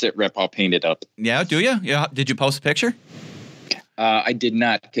Sergeant Sit rep all painted up. Yeah, do you? Yeah. Did you post a picture? I did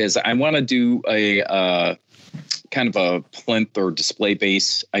not, because I want to do a kind of a plinth or display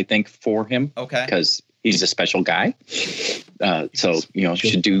base, I think, for him. Okay. Because he's a special guy. So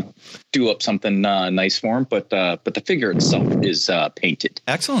should do up something nice for him. But the figure itself is painted.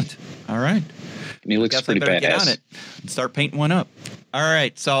 Excellent. All right. And he looks pretty badass. Get on it and start painting one up. All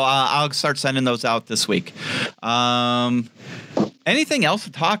right, so I'll start sending those out this week. Anything else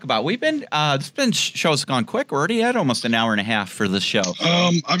to talk about? Show's gone quick. We're already at almost an hour and a half for this show.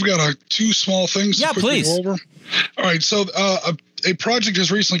 I've got 2 small things. Yeah, to quickly please. Go over. All right, so a project has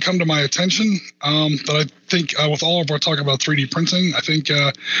recently come to my attention that I think, with all of our talk about 3D printing, I think.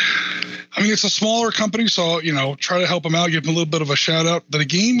 It's a smaller company, so, try to help them out, give them a little bit of a shout out. The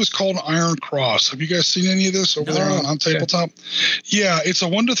game is called Iron Cross. Have you guys seen any of this over there on Tabletop? Yeah, it's a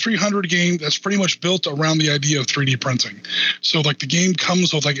 1 to 300 game that's pretty much built around the idea of 3D printing. So, the game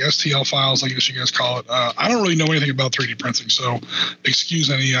comes with, STL files, I guess you guys call it. I don't really know anything about 3D printing, so excuse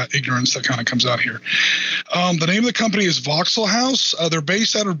any ignorance that kind of comes out here. The name of the company is Voxel House. They're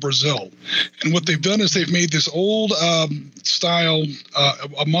based out of Brazil. And what they've done is they've made this old style,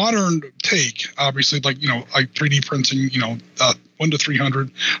 a modern take, obviously, like 3D printing, 1 to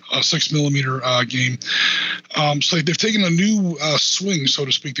 300, 6 millimeter game. So they've taken a new swing, so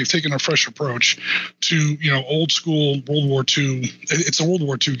to speak. They've taken a fresh approach to, old school World War II. It's a World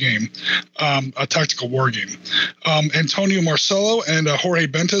War II game, a tactical war game. Antonio Marcelo and Jorge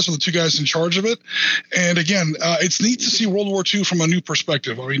Bentes are the 2 guys in charge of it. And again, it's neat to see World War II from a new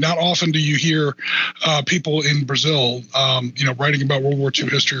perspective. Not often do you hear people in Brazil, writing about World War II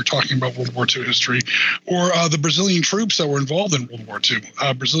history or talking about World War II history, or the Brazilian troops that were involved in World War II.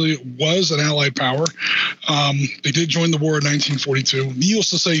 Brazil was an allied power. They did join the war in 1942. Needless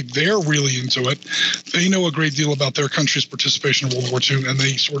to say, they're really into it. They know a great deal about their country's participation in World War II, and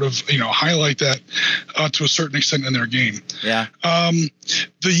they sort of, highlight that to a certain extent in their game. Yeah.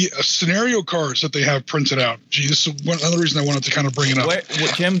 The scenario cards that they have printed out. This is another reason I wanted to kind of bring it up.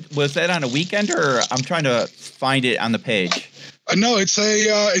 Jim, was that on a weekend, or I'm trying to find it on the page? No, it's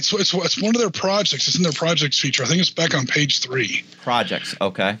one of their projects. It's in their projects feature. I think it's back on page 3. Projects,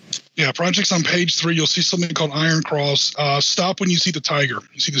 okay. Yeah, project's on page 3. You'll see something called Iron Cross. Stop when you see the tiger.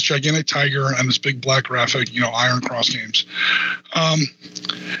 You see this gigantic tiger and this big black graphic, Iron Cross games.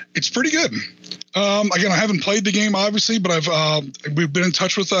 It's pretty good. Again, I haven't played the game, obviously, but we've been in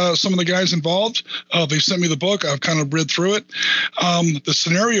touch with some of the guys involved. They've sent me the book. I've kind of read through it. The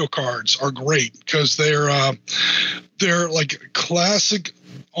scenario cards are great because they're like classic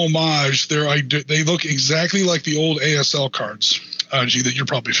homage. They look exactly like the old ASL cards, G, that you're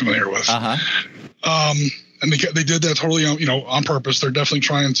probably familiar with. And they did that totally, on purpose. They're definitely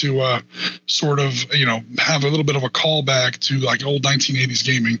trying to sort of, have a little bit of a callback to like old 1980s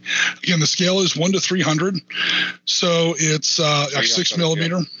gaming. Again, the scale is 1 to 300, so it's like 6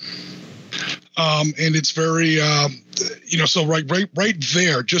 millimeter. And it's very, so right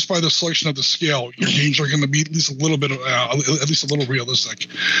there, just by the selection of the scale, your games are going to be at least a little bit, at least a little realistic.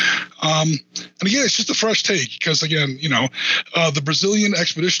 And again, it's just a fresh take because, again, the Brazilian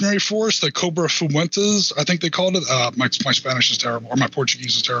Expeditionary Force, the Cobra Fuentes, I think they called it. My Spanish is terrible, or my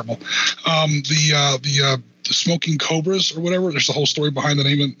Portuguese is terrible. The Smoking Cobras or whatever. There's a whole story behind the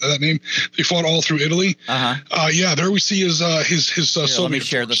name of that name. They fought all through Italy. There we see his Soviet let me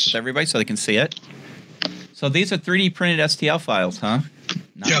share this with everybody so they can see it. So these are 3D printed STL files, huh?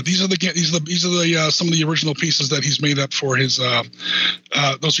 Nice. Yeah, these are the some of the original pieces that he's made up for his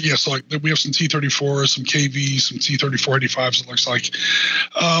those are so like we have some T-34s, some KVs, some T-34-85s. It looks like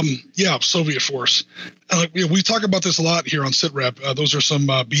Soviet force. We talk about this a lot here on SitRep. Those are some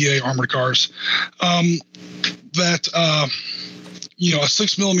BA armored cars that a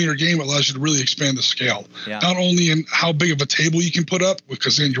 6 millimeter game allows you to really expand the scale. Not only in how big of a table you can put up,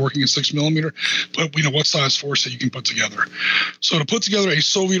 because then you're working in 6 millimeter, but what size force that you can put together. So to put together a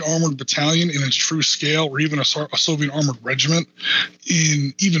Soviet armored battalion in its true scale, or even a Soviet armored regiment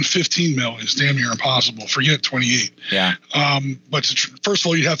in even 15 mil is damn near impossible. Forget 28. But first of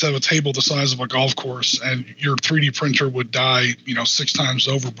all, you'd have to have a table the size of a golf course, and your 3D printer would die, 6 times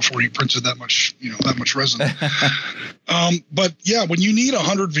over before you printed that much resin. But yeah, when you need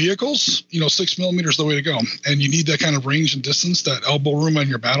 100 vehicles, 6 millimeters is the way to go. And you need that kind of range and distance, that elbow room on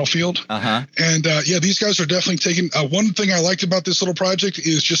your battlefield. And these guys are definitely taking, one thing I liked about this little project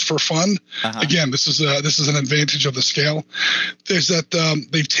is just for fun. Again, this is an advantage of the scale. Is that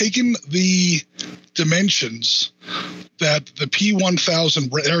they've taken the dimensions that the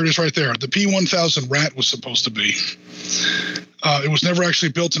P1000, there it is right there, the P1000 Rat was supposed to be. It was never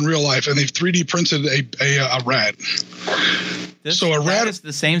actually built in real life, and they've 3D printed a Rat. So a Rat is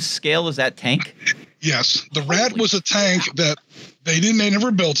the same scale as that tank? Yes. The Rat was a tank that they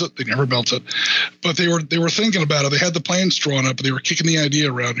never built it. They never built it. But they were thinking about it. They had the plans drawn up, but they were kicking the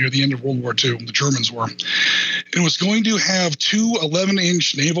idea around near the end of World War II. The Germans were. It was going to have 2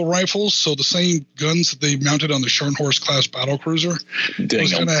 11-inch naval rifles, so the same guns that they mounted on the Scharnhorst class battlecruiser. It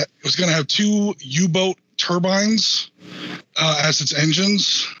was going to have 2 U-boat turbines as its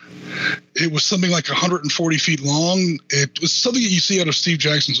engines. It was something like 140 feet long. It was something that you see out of Steve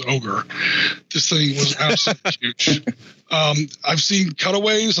Jackson's Ogre. This thing was absolutely huge. I've seen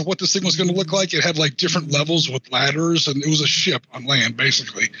cutaways of what this thing was going to look like. It had like different levels with ladders, and it was a ship on land,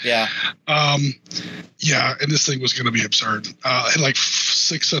 basically. And this thing was going to be absurd. It had like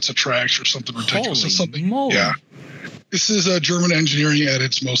 6 sets of tracks or something ridiculous. This is German engineering at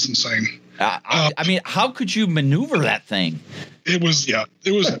its most insane. I mean, how could you maneuver that thing? It was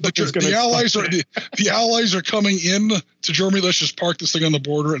the Allies are the Allies are coming in to Germany. Let's just park this thing on the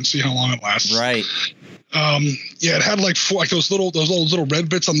border and see how long it lasts. Right. It had like 4, like those little red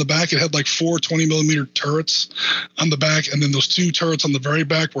bits on the back. It had like 4 20 millimeter turrets on the back, and then those 2 turrets on the very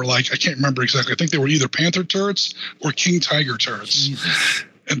back were like, I can't remember exactly. I think they were either Panther turrets or King Tiger turrets. Jesus.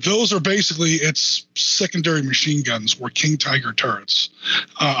 And those are basically its secondary machine guns were King Tiger turrets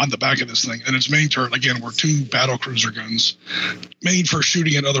on the back of this thing. And its main turret, again, were 2 battle cruiser guns made for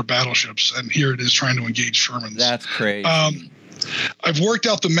shooting at other battleships. And here it is trying to engage Shermans. That's crazy. I've worked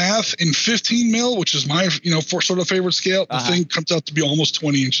out the math in 15 mil, which is my, for sort of favorite scale. The thing comes out to be almost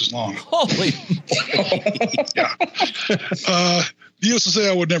 20 inches long. Holy. Needless to say,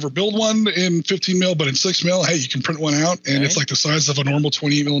 I would never build one in 15 mil, but in 6 mil, hey, you can print one out, and it's like the size of a normal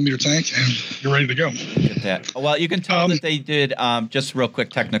 28 millimeter tank, and you're ready to go. Get that. Well, you can tell that they did, just real quick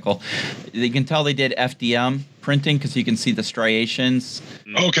technical, you can tell they did FDM printing because you can see the striations.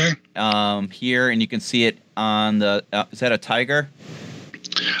 Okay. Here, and you can see it on the, is that a Tiger?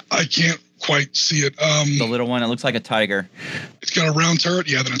 I can't quite see it. The little one, it looks like a Tiger. It's got a round turret.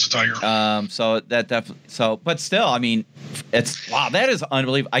 Yeah, then it's a Tiger. So that definitely. So, but still, I mean, wow, that is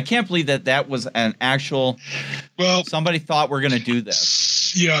unbelievable. I can't believe that was an actual. Well, somebody thought we're going to do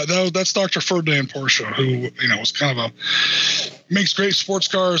this. Yeah, that's Dr. Ferdinand Porsche, who was kind of a Makes great sports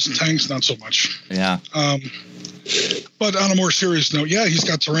cars and tanks, not so much. Yeah. But on a more serious note, yeah, he's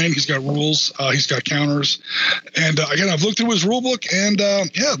got terrain, he's got rules, he's got counters, and again, I've looked through his rule book, and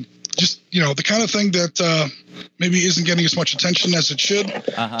yeah, just the kind of thing that maybe isn't getting as much attention as it should.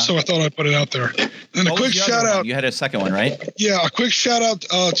 So I thought I'd put it out there. And a quick shout out. You had a second one, right? Yeah, a quick shout out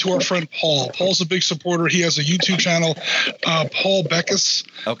to our friend Paul. Paul's a big supporter. He has a YouTube channel, Paul Beckus.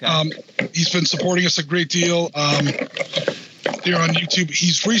 Okay. He's been supporting us a great deal. There on YouTube.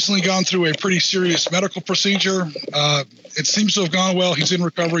 He's recently gone through a pretty serious medical procedure. It seems to have gone well. He's in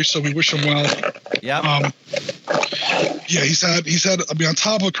recovery, so we wish him well. Yeah. Yeah, he's had. I mean, on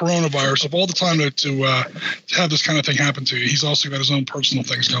top of coronavirus, of all the time to have this kind of thing happen to you, he's also got his own personal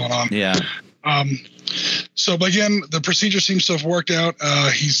things going on. Yeah. So, but again, the procedure seems to have worked out.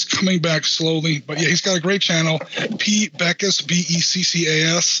 He's coming back slowly, but yeah, he's got a great channel. P Beckus,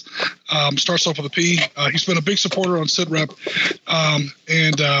 Beccas. Starts off with a P. He's been a big supporter on SitRep,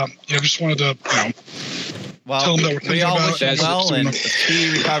 and just wanted to tell him that we're thinking all about wish him well and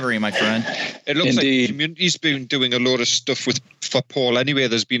speedy recovery, my friend. It looks like the community's been doing a lot of stuff for Paul anyway.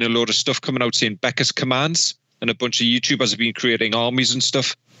 There's been a lot of stuff coming out saying Beckus commands, and a bunch of YouTubers have been creating armies and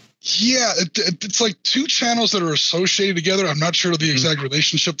stuff. Yeah, it's like two channels that are associated together. I'm not sure of the exact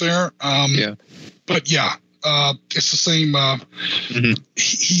relationship there. Yeah, but yeah, it's the same. I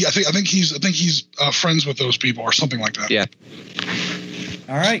think he's friends with those people or something like that. Yeah.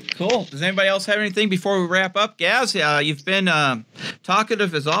 All right, cool. Does anybody else have anything before we wrap up? Gaz, you've been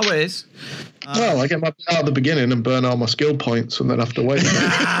talkative as always. Well, I get my out at the beginning and burn all my skill points and then have to wait.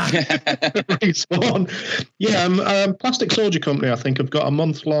 Respawn. Yeah, Plastic Soldier Company, I think, have got a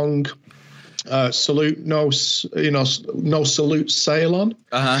month-long Salute no Salute sale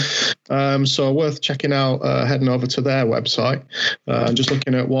on. So worth checking out, heading over to their website and just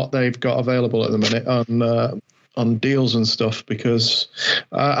looking at what they've got available at the minute on deals and stuff, because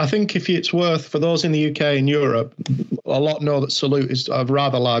I think if it's worth, for those in the UK and Europe, a lot know that Salute is a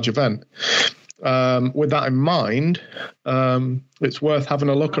rather large event. With that in mind, it's worth having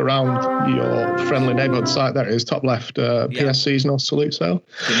a look around your friendly neighborhood site. There it is, top left, PSC's no Salute sale.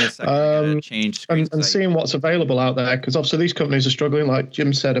 Give me a second, change and seeing what's available out there, because obviously these companies are struggling, like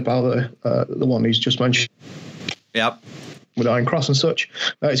Jim said about the one he's just mentioned. Yep. With Iron Cross and such,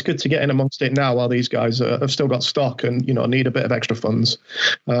 it's good to get in amongst it now while these guys have still got stock and need a bit of extra funds.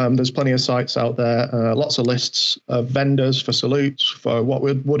 There's plenty of sites out there, lots of lists of vendors for Salutes, for what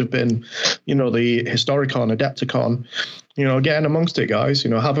would have been, the Historicon, Adepticon. Getting amongst it, guys.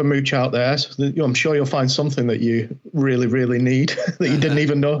 Have a mooch out there. So I'm sure you'll find something that you really, really need that you didn't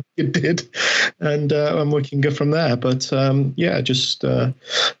even know you did, and we can go from there. But just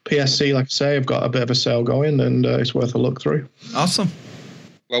PSC, like I say, I've got a bit of a sale going, and it's worth a look through. Awesome.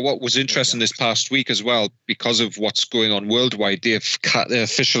 Well, what was interesting this past week as well, because of what's going on worldwide, the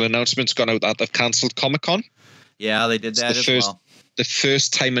official announcement's gone out that they've cancelled Comic-Con. Yeah, they did that well. The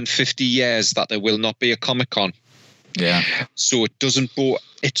first time in 50 years that there will not be a Comic-Con. Yeah. So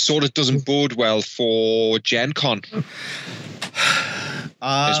it sort of doesn't bode well for Gen Con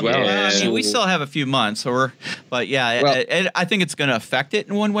as well. Yeah, I mean, we still have a few months, I think it's going to affect it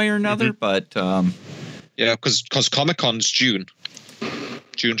in one way or another. But because Comic-Con's June,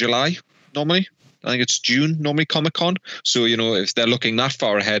 July normally. I think it's June normally, Comic-Con. So, if they're looking that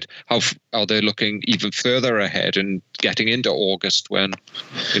far ahead, how are they looking even further ahead and getting into August when,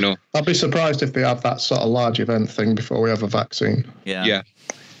 I'd be surprised if they have that sort of large event thing before we have a vaccine. Yeah.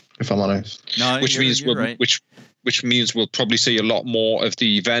 If I'm honest. No, which means we'll probably see a lot more of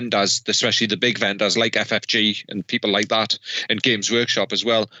the vendors, especially the big vendors like FFG and people like that, and Games Workshop as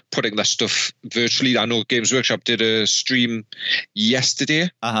well, putting their stuff virtually. I know Games Workshop did a stream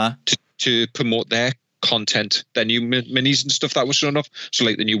yesterday to promote their content, their new minis and stuff that was shown off. So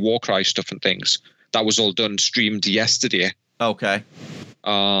like the new Warcry stuff and things. That was all done, streamed yesterday. Okay.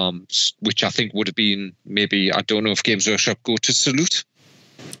 Which I think would have been maybe, I don't know if Games Workshop go to Salute.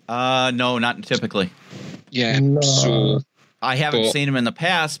 No, not typically. Yeah. No. So I haven't seen them in the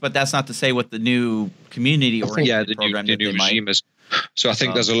past, but that's not to say what the new community-oriented program the new regime is. So I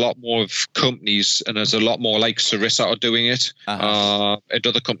think there's a lot more of companies, and there's a lot more like Sarissa are doing it. And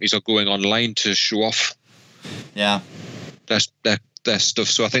other companies are going online to show off their stuff.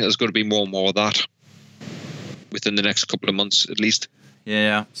 So I think there's going to be more and more of that within the next couple of months at least.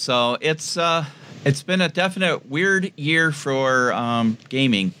 Yeah. So it's been a definite weird year for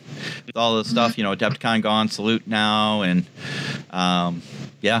gaming. With all the stuff, Adepticon gone, Salute now, and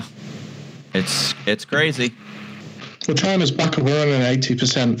it's crazy. Well, China's back up running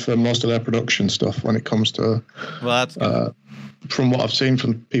 80% for most of their production stuff when it comes to. Well, that's good. From what I've seen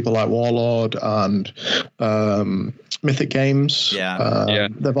from people like Warlord and Mythic Games. Yeah.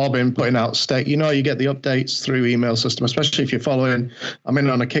 They've all been putting out you get the updates through email system, especially if you're following. I'm in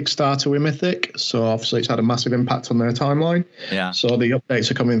on a Kickstarter with Mythic, so obviously it's had a massive impact on their timeline. Yeah. So the updates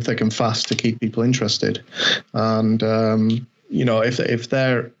are coming thick and fast to keep people interested. And if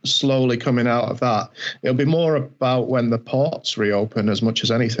they're slowly coming out of that, it'll be more about when the ports reopen as much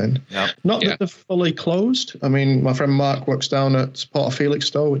as anything. Yep. Not that they're fully closed. I mean, my friend Mark works down at Port of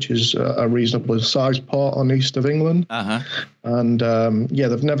Felixstowe, which is a reasonably sized port on east of England. And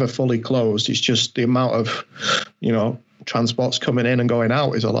they've never fully closed. It's just the amount of, transports coming in and going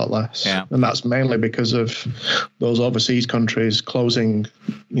out is a lot less. Yeah. And that's mainly because of those overseas countries closing,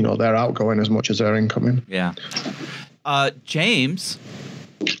 their outgoing as much as their incoming. Yeah. James,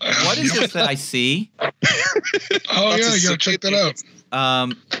 what is this that I see? Oh, yeah, you got to check that out.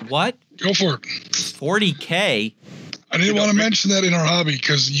 What? Go for it. 40K? I didn't want to mention that in our hobby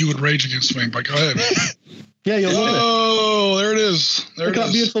because you would rage against me, but go ahead. Yeah, you'll love it. Oh, there it is. Look at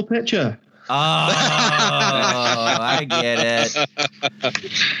that beautiful picture. Oh, I get it.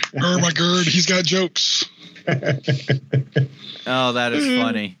 Oh, my God, he's got jokes. Oh, that is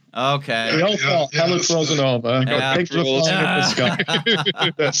funny. Okay. We all thought Helen frozen over. Yeah. Picture of the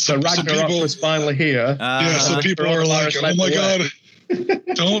sky. So Ragnarok was finally here. So people are like, oh my God.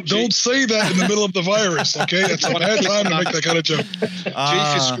 Don't say that in the middle of the virus, okay? It's a bad time to make that kind of joke.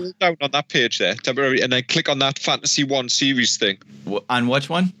 If you scroll down on that page there, temporary, and then click on that Fantasy 1 series thing. On which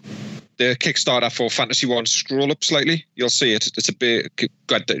one? The Kickstarter for Fantasy 1. Scroll up slightly. You'll see it. It's a bit...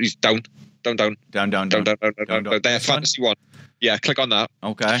 God, he's down. Down. There, Fantasy 1. Yeah, click on that.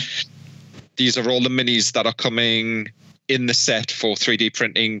 Okay. These are all the minis that are coming in the set for 3D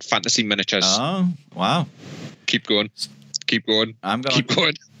printing fantasy miniatures. Oh, wow. Keep going. I'm going. Keep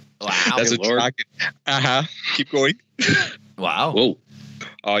going. Wow. There's a dragon. Keep going. Wow. Whoa.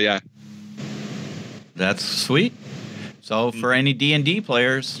 Oh, yeah. That's sweet. So for any D&D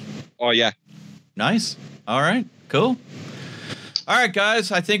players. Oh, yeah. Nice. All right. Cool. All right,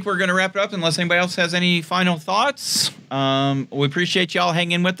 guys. I think we're going to wrap it up unless anybody else has any final thoughts. We appreciate y'all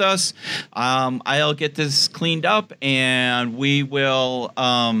hanging with us. I'll get this cleaned up and we will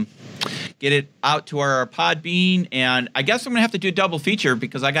get it out to our Podbean. And I guess I'm going to have to do a double feature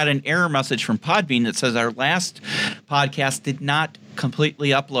because I got an error message from Podbean that says our last podcast did not completely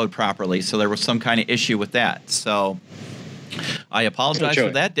upload properly. So there was some kind of issue with that. So I apologize for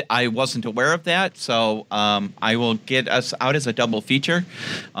that. I wasn't aware of that, so I will get us out as a double feature.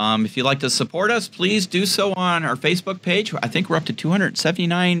 If you'd like to support us, please do so on our Facebook page. I think we're up to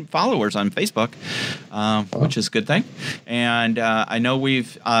 279 followers on Facebook, which is a good thing. And I know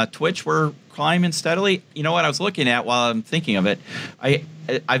we've Twitch, we're climbing steadily. You know what I was looking at while I'm thinking of it?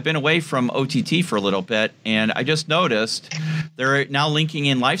 I've been away from OTT for a little bit, and I just noticed they're now linking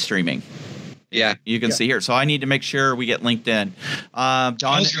in live streaming. Yeah, you can see here. So I need to make sure we get linked in. Don,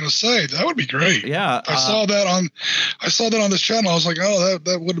 I was going to say that would be great. Yeah, I saw that on this channel. I was like, oh,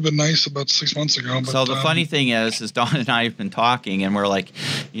 that would have been nice about 6 months ago. But, so the funny thing is Don and I have been talking, and we're like,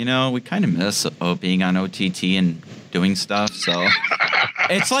 we kind of miss being on OTT and doing stuff. So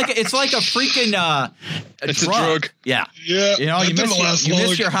it's like a freaking it's drug. A drug. Yeah. Yeah. You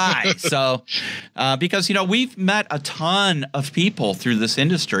miss your high. So because we've met a ton of people through this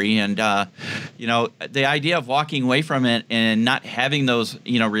industry, and the idea of walking away from it and not having those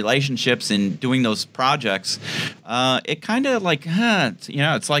relationships and doing those projects, it kind of like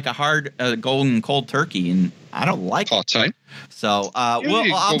it's like a hard golden cold turkey, and I don't like part time. So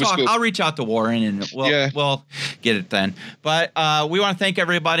I'll reach out to Warren and we'll get it then. But we want to thank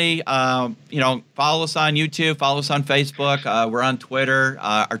everybody. Follow us on YouTube, follow us on Facebook. We're on Twitter,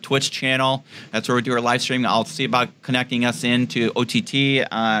 our Twitch channel. That's where we do our live streaming. I'll see about connecting us into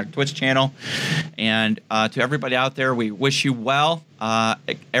OTT Twitch channel. And to everybody out there, we wish you well.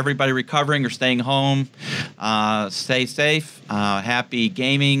 Everybody recovering or staying home, stay safe. Happy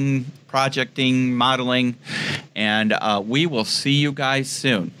gaming, projecting, modeling, and we will see you guys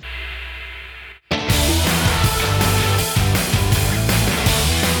soon.